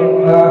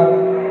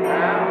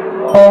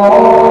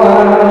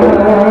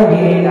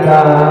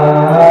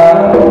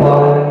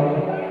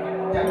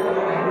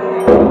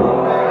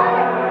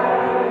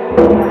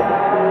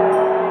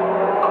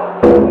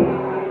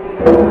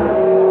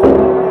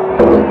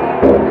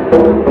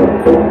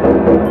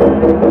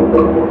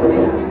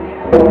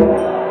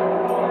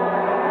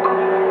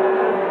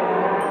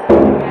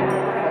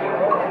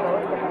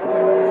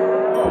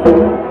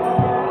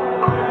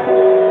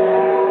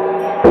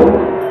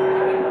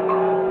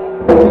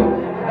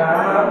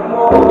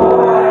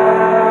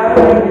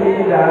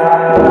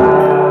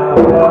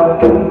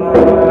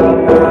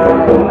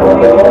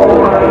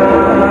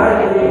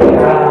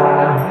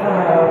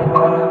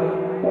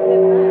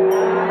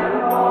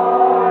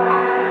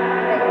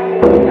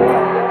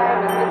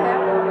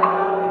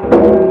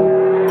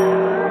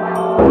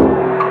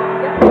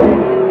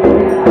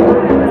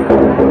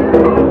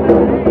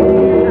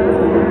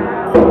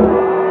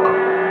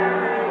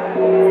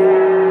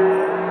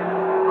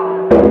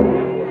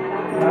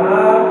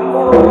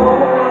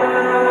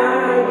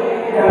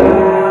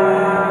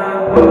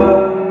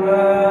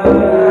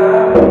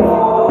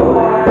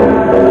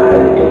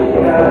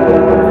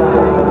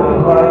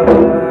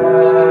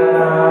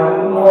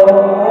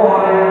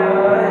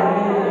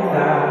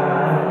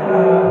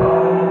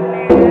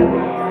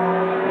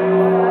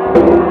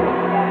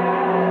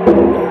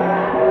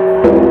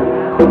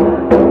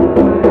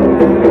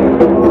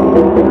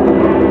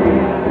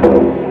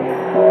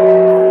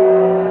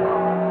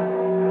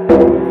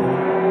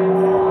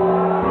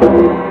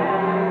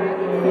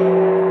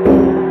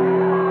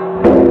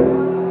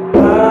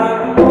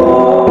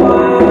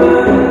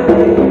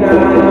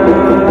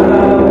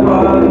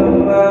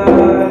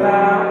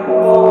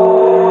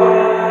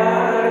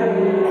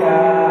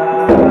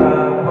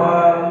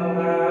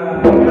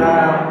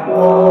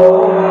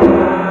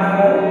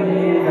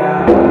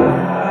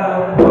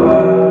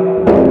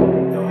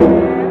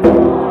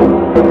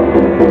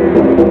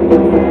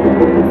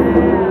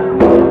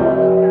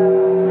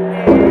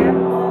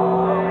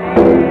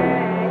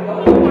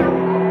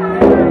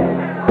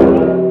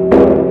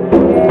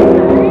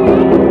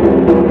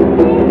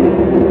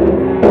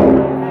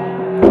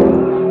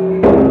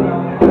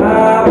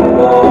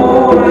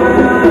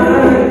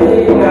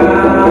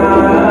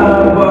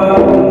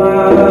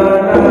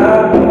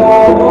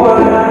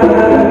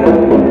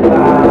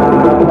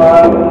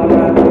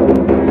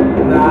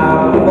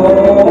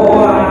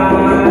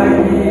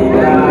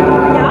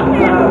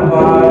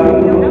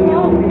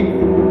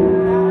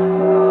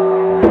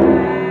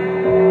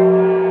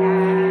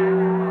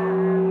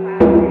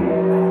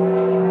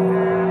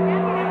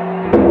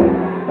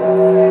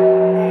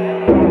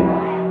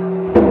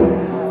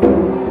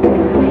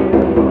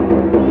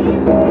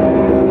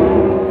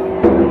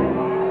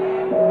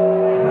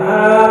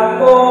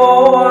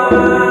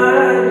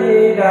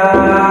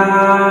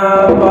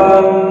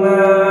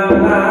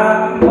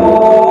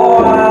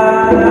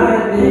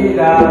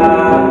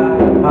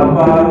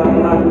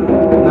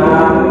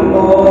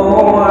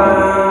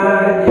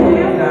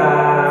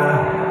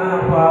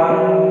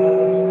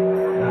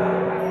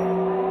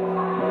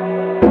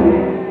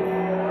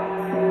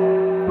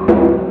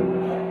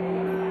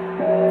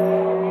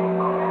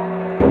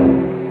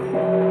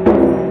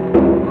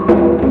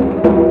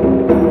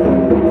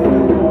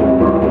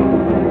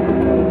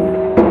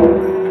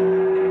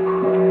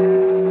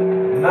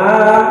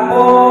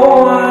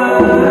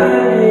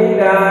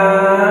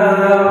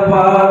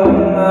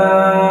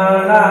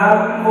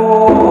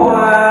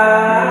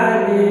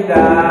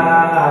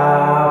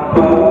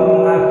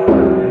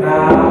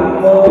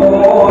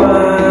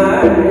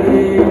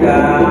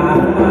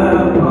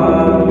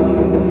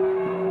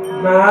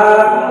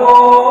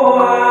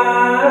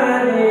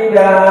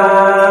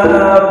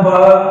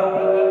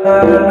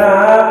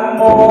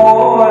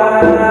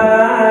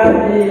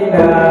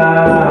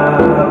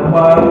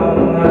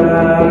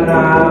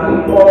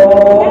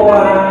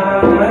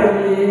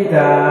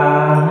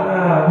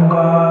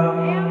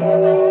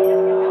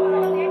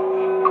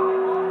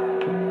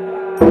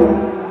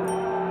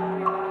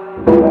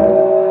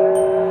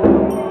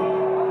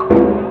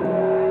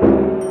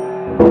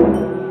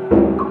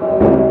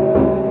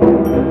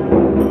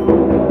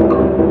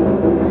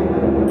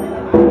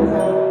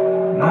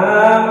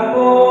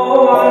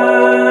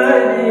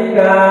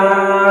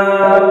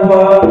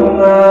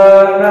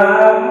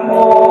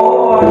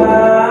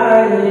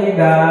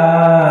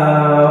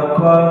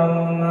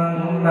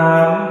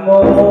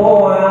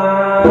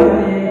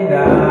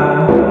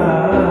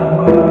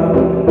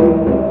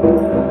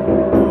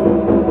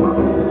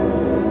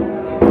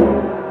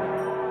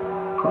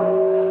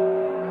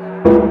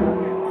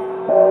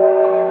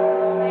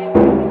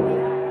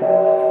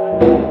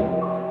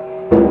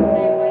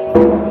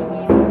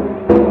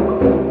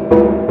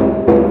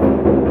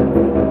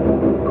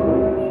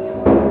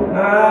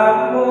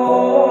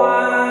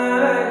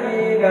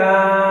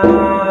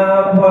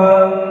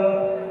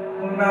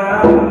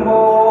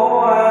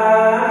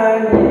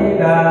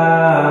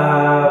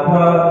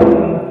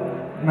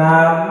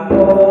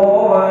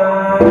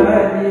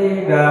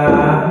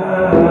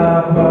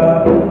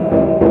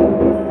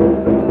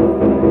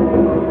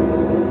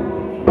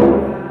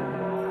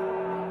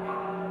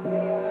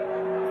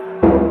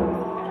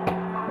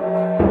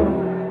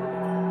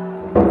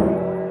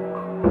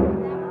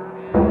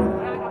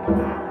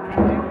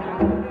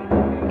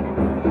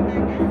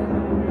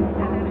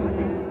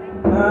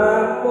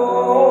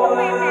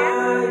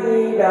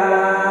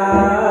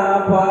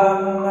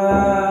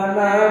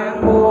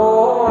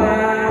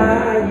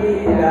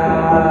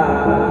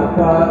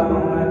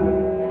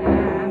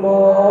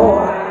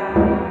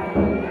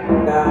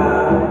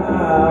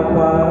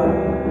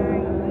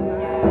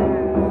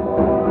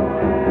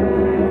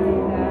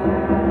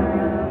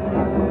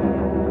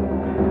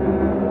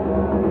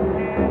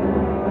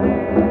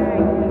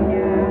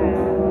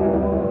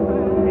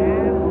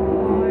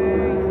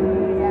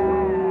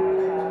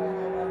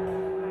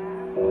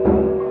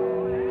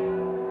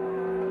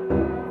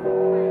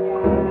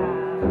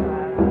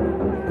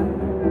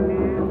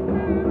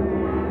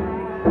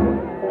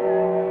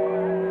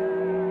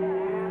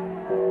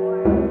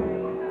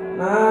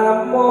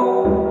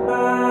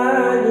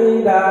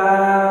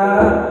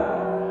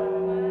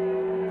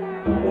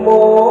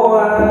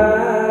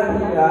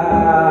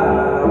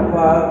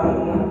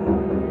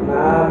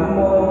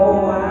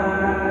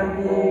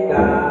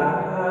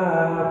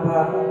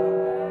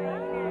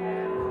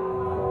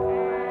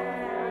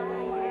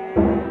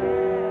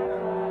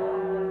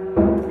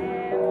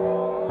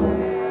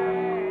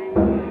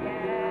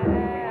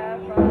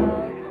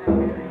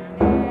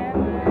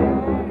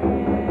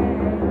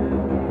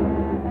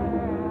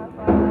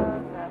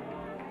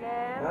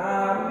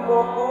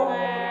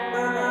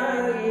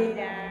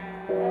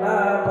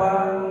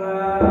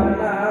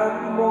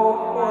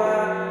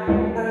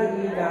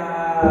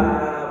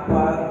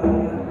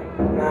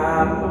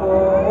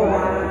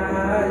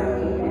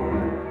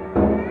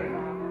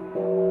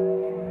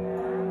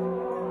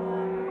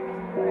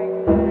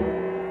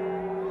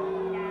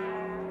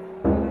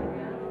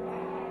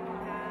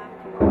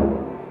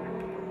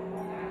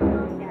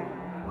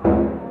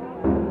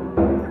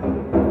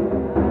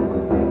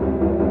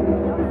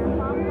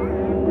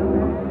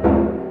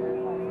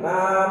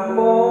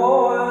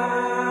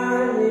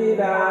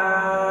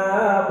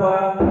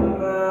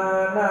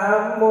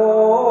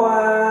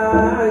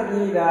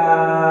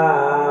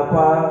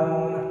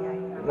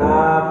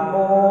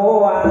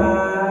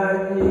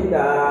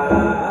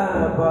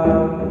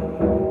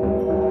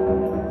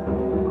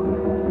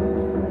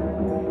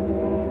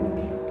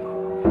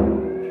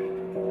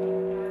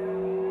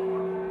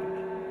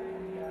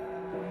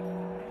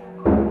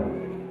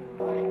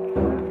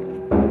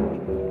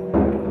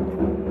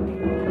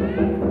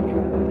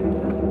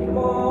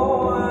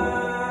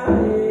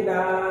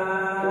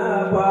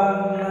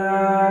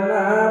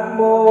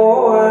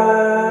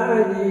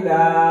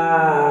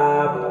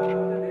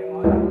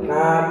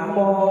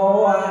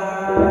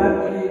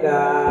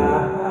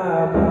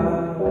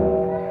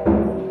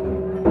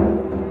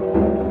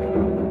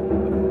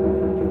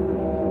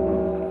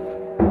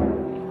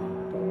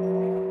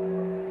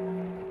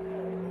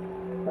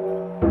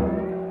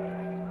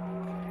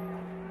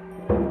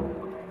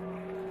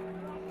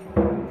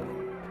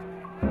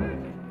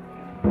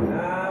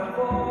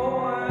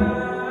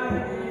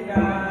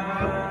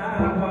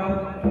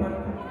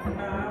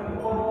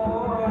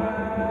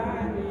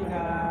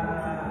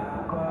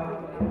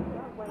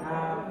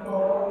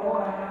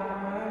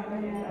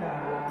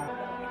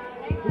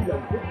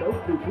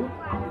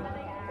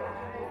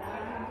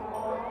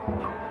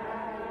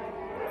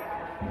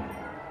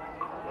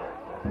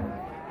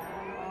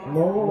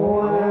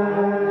 Mô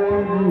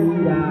A Di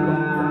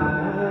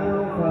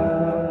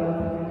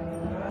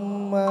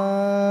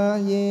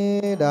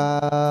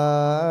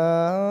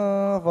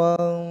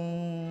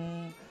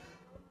Vâng.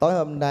 Tối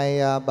hôm nay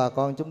bà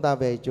con chúng ta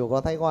về chùa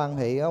có thấy có hoan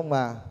hỷ không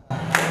ạ?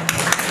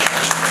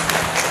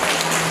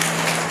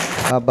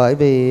 Bởi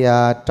vì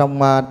trong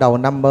đầu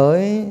năm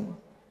mới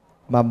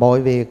mà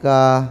mọi việc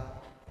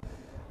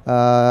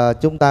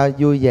chúng ta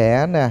vui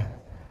vẻ nè,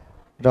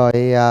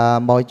 rồi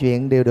mọi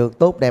chuyện đều được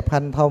tốt đẹp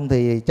hanh thông,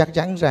 thì chắc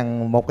chắn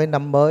rằng một cái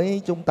năm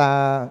mới chúng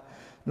ta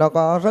nó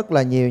có rất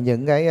là nhiều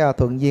những cái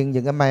thuận duyên,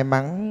 những cái may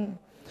mắn.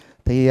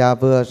 Thì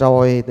vừa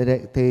rồi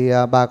thì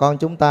bà con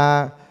chúng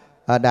ta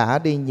đã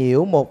đi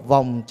nhiễu một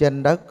vòng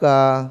trên đất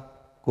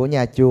của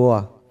nhà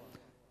chùa.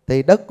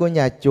 Thì đất của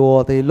nhà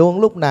chùa thì luôn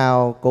lúc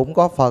nào cũng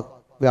có Phật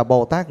và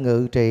Bồ Tát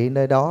ngự trị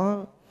nơi đó.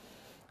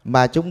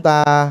 Mà chúng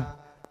ta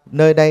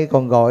nơi đây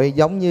còn gọi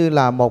giống như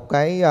là một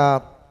cái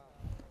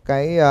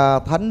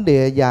thánh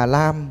địa Già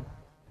Lam,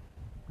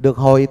 được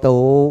hội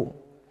tụ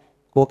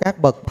của các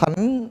bậc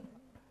thánh,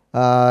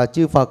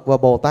 chư Phật và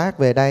Bồ Tát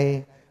về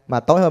đây. Mà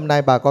tối hôm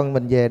nay bà con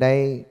mình về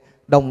đây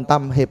đồng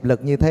tâm hiệp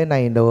lực như thế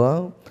này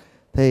nữa,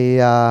 thì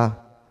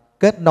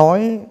kết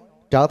nối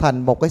trở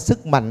thành một cái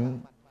sức mạnh.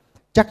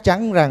 Chắc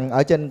chắn rằng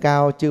ở trên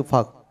cao chư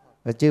Phật,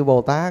 chư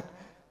Bồ Tát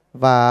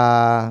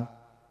và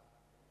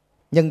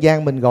nhân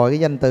gian mình gọi cái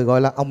danh từ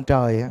gọi là ông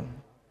trời,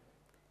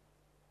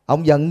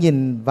 ông vẫn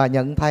nhìn và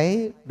nhận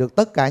thấy được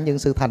tất cả những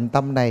sự thành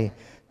tâm này.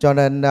 Cho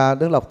nên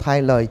Đức Lộc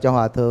thay lời cho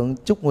Hòa Thượng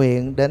chúc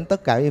nguyện đến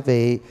tất cả quý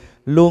vị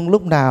luôn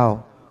lúc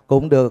nào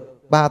cũng được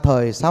 3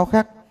 thời 6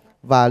 khắc,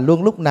 và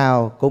luôn lúc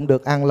nào cũng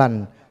được an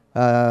lành,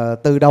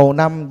 từ đầu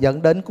năm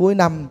dẫn đến cuối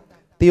năm,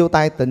 tiêu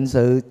tai tịnh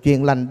sự,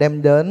 chuyện lành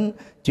đem đến,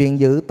 chuyện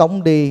dữ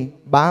tống đi,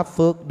 bá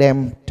phước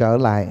đem trở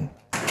lại.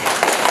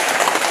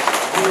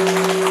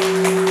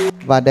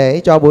 Và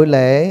để cho buổi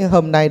lễ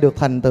hôm nay được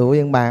thành tựu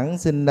viên mãn,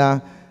 xin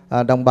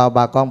đồng bào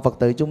bà con Phật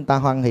tử chúng ta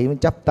hoan hỷ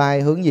chắp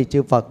tay hướng về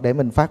chư Phật để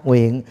mình phát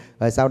nguyện.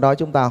 Rồi sau đó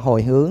chúng ta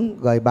hồi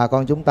hướng, rồi bà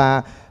con chúng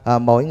ta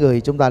mỗi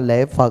người chúng ta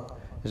lễ Phật,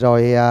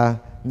 rồi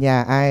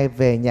nhà ai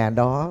về nhà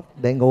đó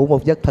để ngủ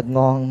một giấc thật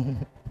ngon.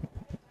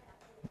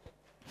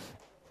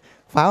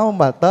 Pháo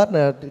mà Tết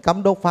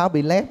cấm đốt pháo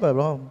bị lép rồi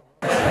đúng không?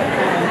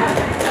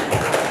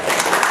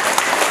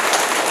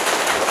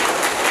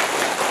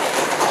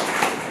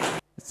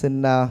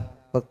 Xin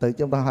Phật tử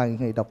chúng ta hoan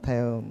hỷ đọc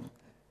theo.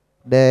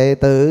 Đệ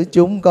tử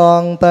chúng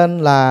con tên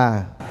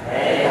là,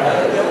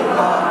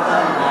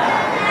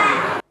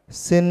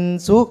 xin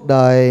suốt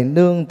đời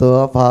nương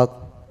tựa Phật,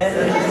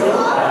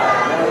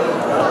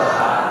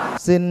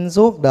 xin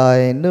suốt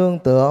đời nương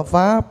tựa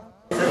Pháp,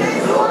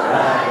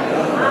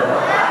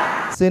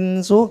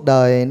 xin suốt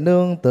đời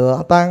nương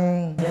tựa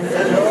Tăng.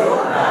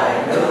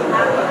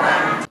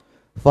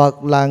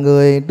 Phật là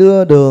người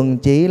đưa đường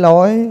chỉ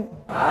lối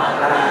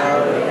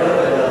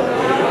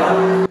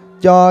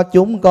cho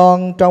chúng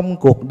con trong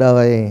cuộc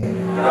đời.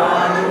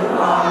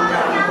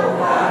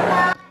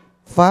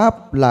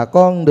 Pháp là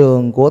con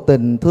đường của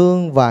tình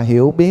thương và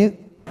hiểu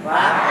biết.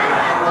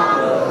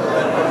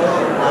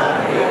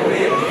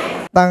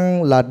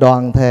 Tăng là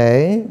đoàn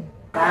thể.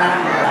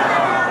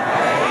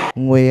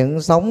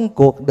 Nguyện sống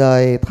cuộc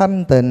đời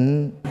thanh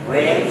tịnh.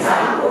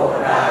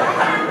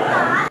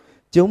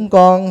 Chúng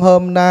con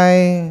hôm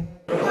nay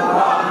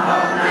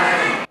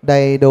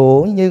đầy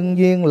đủ nhân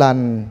duyên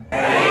lành,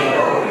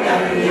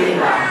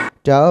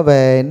 trở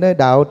về nơi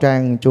đạo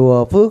tràng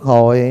chùa Phước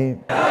Hội,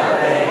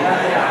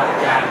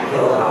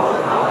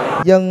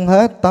 dâng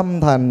hết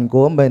tâm thành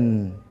của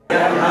mình,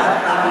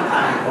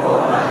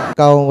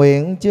 cầu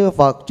nguyện chư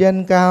Phật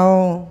trên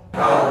cao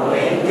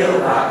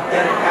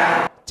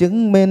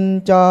chứng minh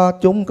cho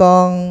chúng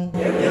con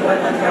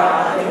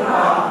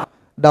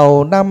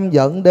đầu năm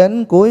dẫn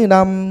đến cuối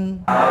năm,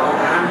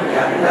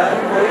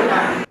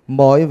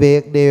 mọi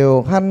việc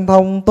đều hanh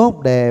thông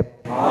tốt đẹp,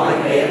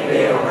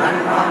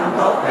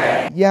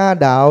 gia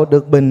đạo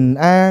được bình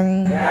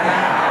an,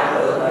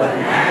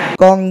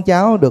 con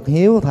cháu được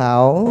hiếu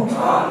thảo,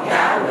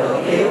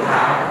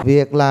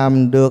 việc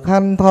làm được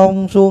hanh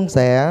thông suôn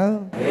sẻ.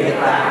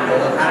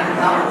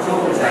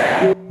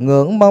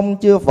 Ngưỡng mong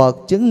chư Phật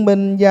chứng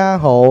minh gia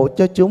hộ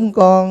cho chúng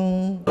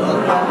con.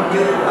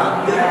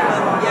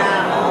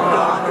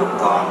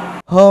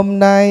 Hôm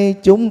nay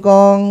chúng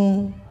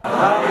con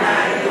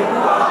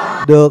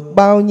được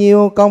bao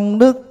nhiêu công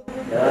đức,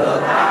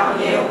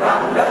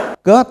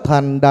 kết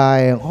thành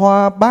đài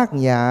hoa bát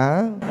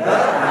nhã,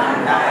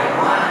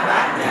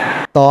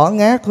 tỏ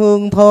ngát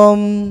hương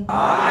thơm,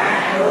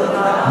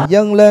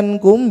 dâng lên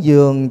cúng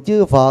dường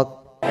chư Phật,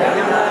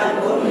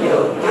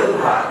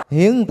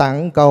 hiến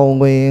tặng cầu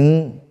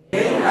nguyện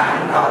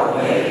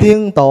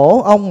tiên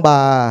tổ ông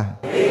bà,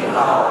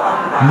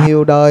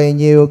 nhiều đời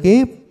nhiều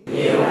kiếp,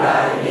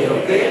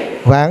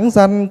 vãng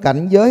sanh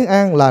cảnh giới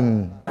an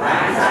lành.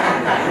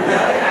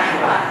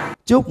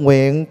 Chúc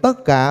nguyện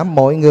tất cả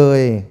mọi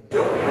người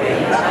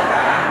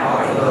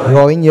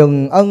gọi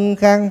nhường ân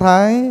khang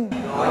thái,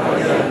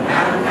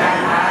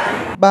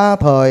 3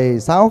 thời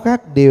 6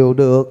 khắc đều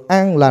được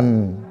an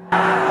lành.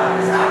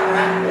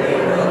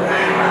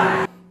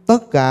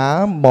 Tất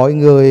cả mọi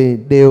người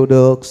đều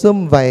được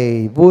sum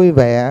vầy vui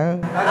vẻ.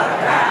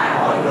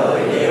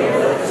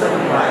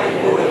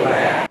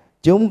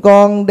 Chúng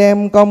con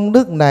đem công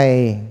đức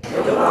này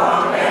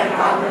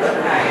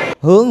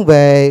hướng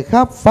về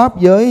khắp pháp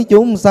giới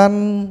chúng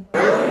sanh.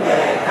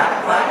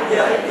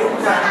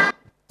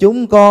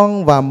 Chúng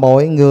con và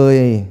mọi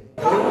người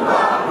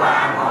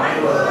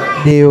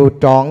đều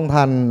trọn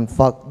thành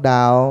Phật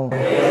đạo.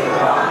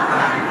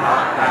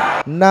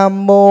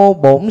 Nam mô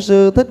Bổn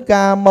Sư Thích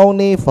Ca Mâu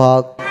Ni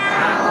Phật.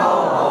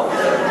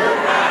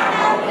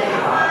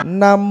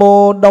 Nam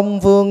mô Đông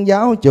Phương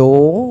Giáo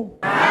Chủ.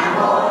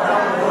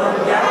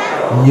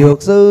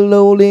 Dược sư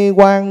Lưu Ly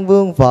Quang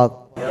Vương Phật.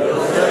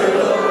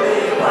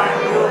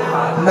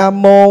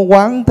 Nam mô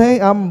Quán Thế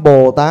Âm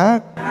Bồ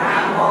Tát.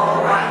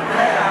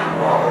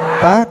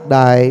 Tác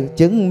Đại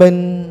Chứng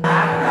Minh.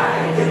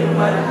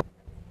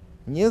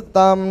 Nhất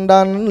tâm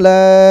đảnh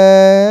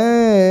lễ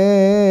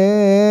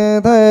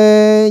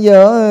thế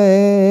giới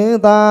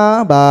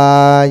ta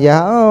bà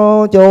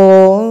giáo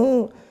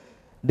chủ.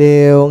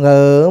 Điều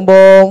ngự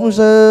Bổn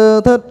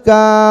Sư Thích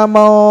Ca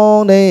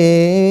Mâu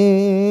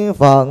Ni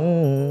Phật.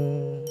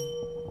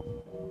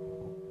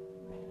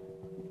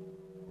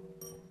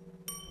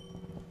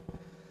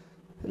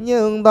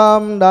 Nhưng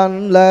tâm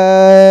đảnh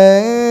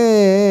lễ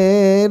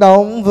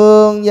Đông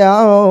Phương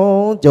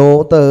Giáo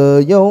Chủ Từ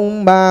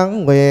Dung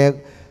Bán Nguyệt.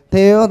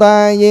 Thiếu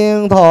tai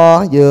duyên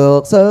thọ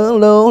dược sư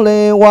Lưu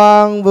Ly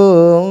Quang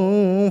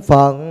Vương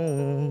Phật.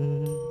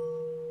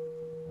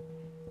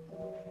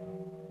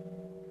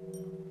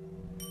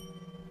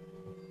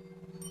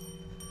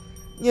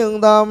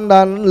 Nhưng tâm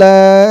đảnh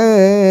lễ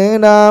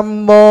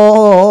Nam mô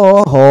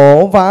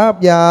Hộ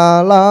Pháp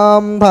Già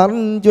Lam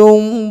Thánh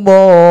Trung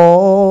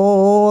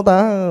Bồ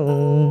Tát.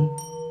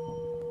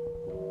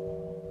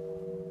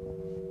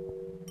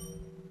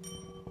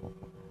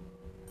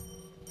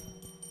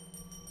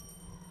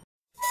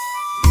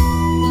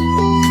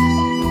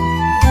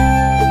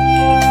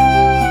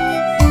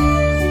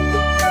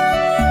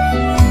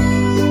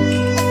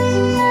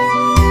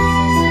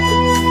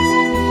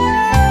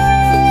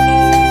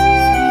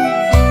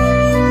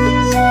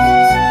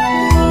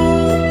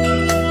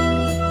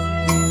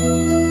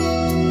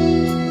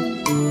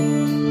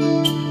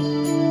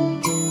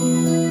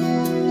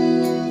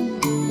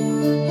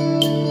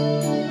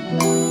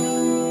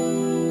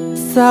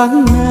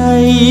 Sáng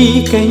nay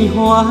cành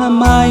hoa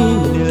mai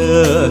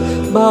nở,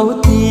 báo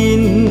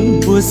tin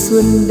mùa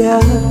xuân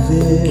đã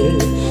về.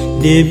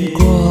 Đêm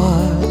qua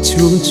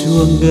chuông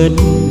chuông ngân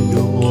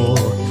đổ,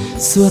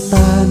 xua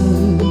tan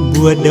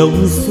mùa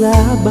đông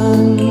giá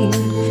băng.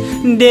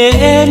 Để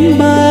em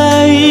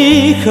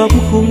bay khắp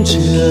khung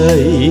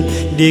trời,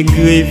 để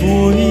người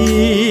vui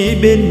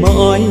bên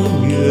mọi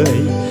người.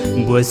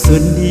 Mùa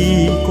xuân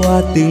đi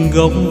qua từng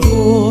góc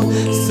phố,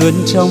 xuân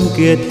trong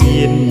kia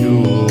thiên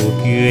nụ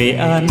cười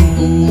an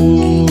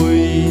vui.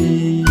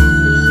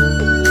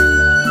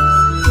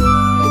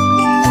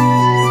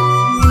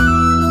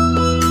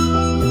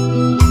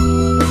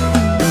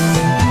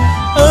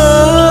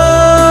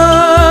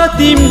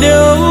 Tìm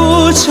đâu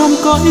trong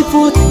cõi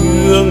vô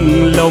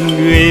thường, lòng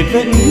người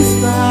vẫn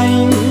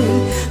xanh,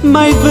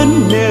 mai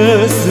vẫn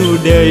nở dù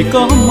đời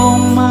có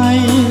mong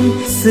manh.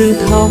 Sương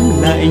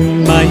thóng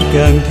lạnh mai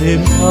càng thêm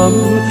thấm,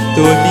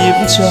 tô điểm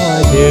cho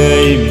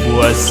đời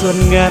mùa xuân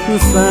ngát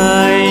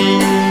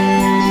xanh.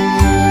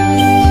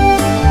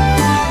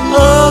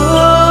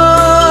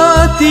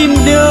 Tìm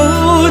đâu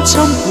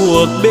trong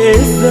cuộc bể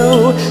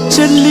dâu,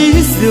 chân lý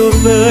diệu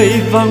vời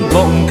vang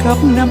vọng khắp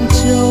năm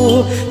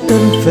châu. Tâm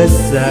Phật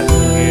dạng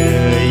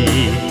người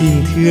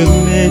tình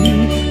thương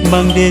mến,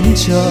 mang đến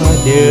cho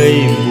đời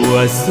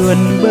mùa xuân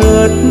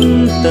bất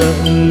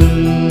tận.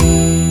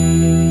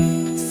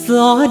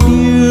 Gió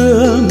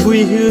đưa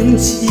mùi hương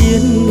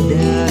chiến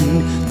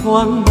đàn,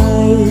 thoáng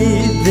bay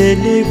về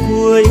nơi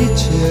cuối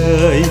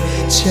trời.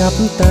 Chắp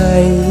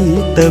tay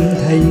tâm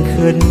thành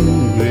khấn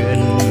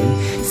nguyện,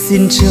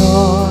 xin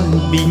cho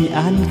bình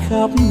an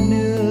khắp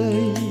nơi.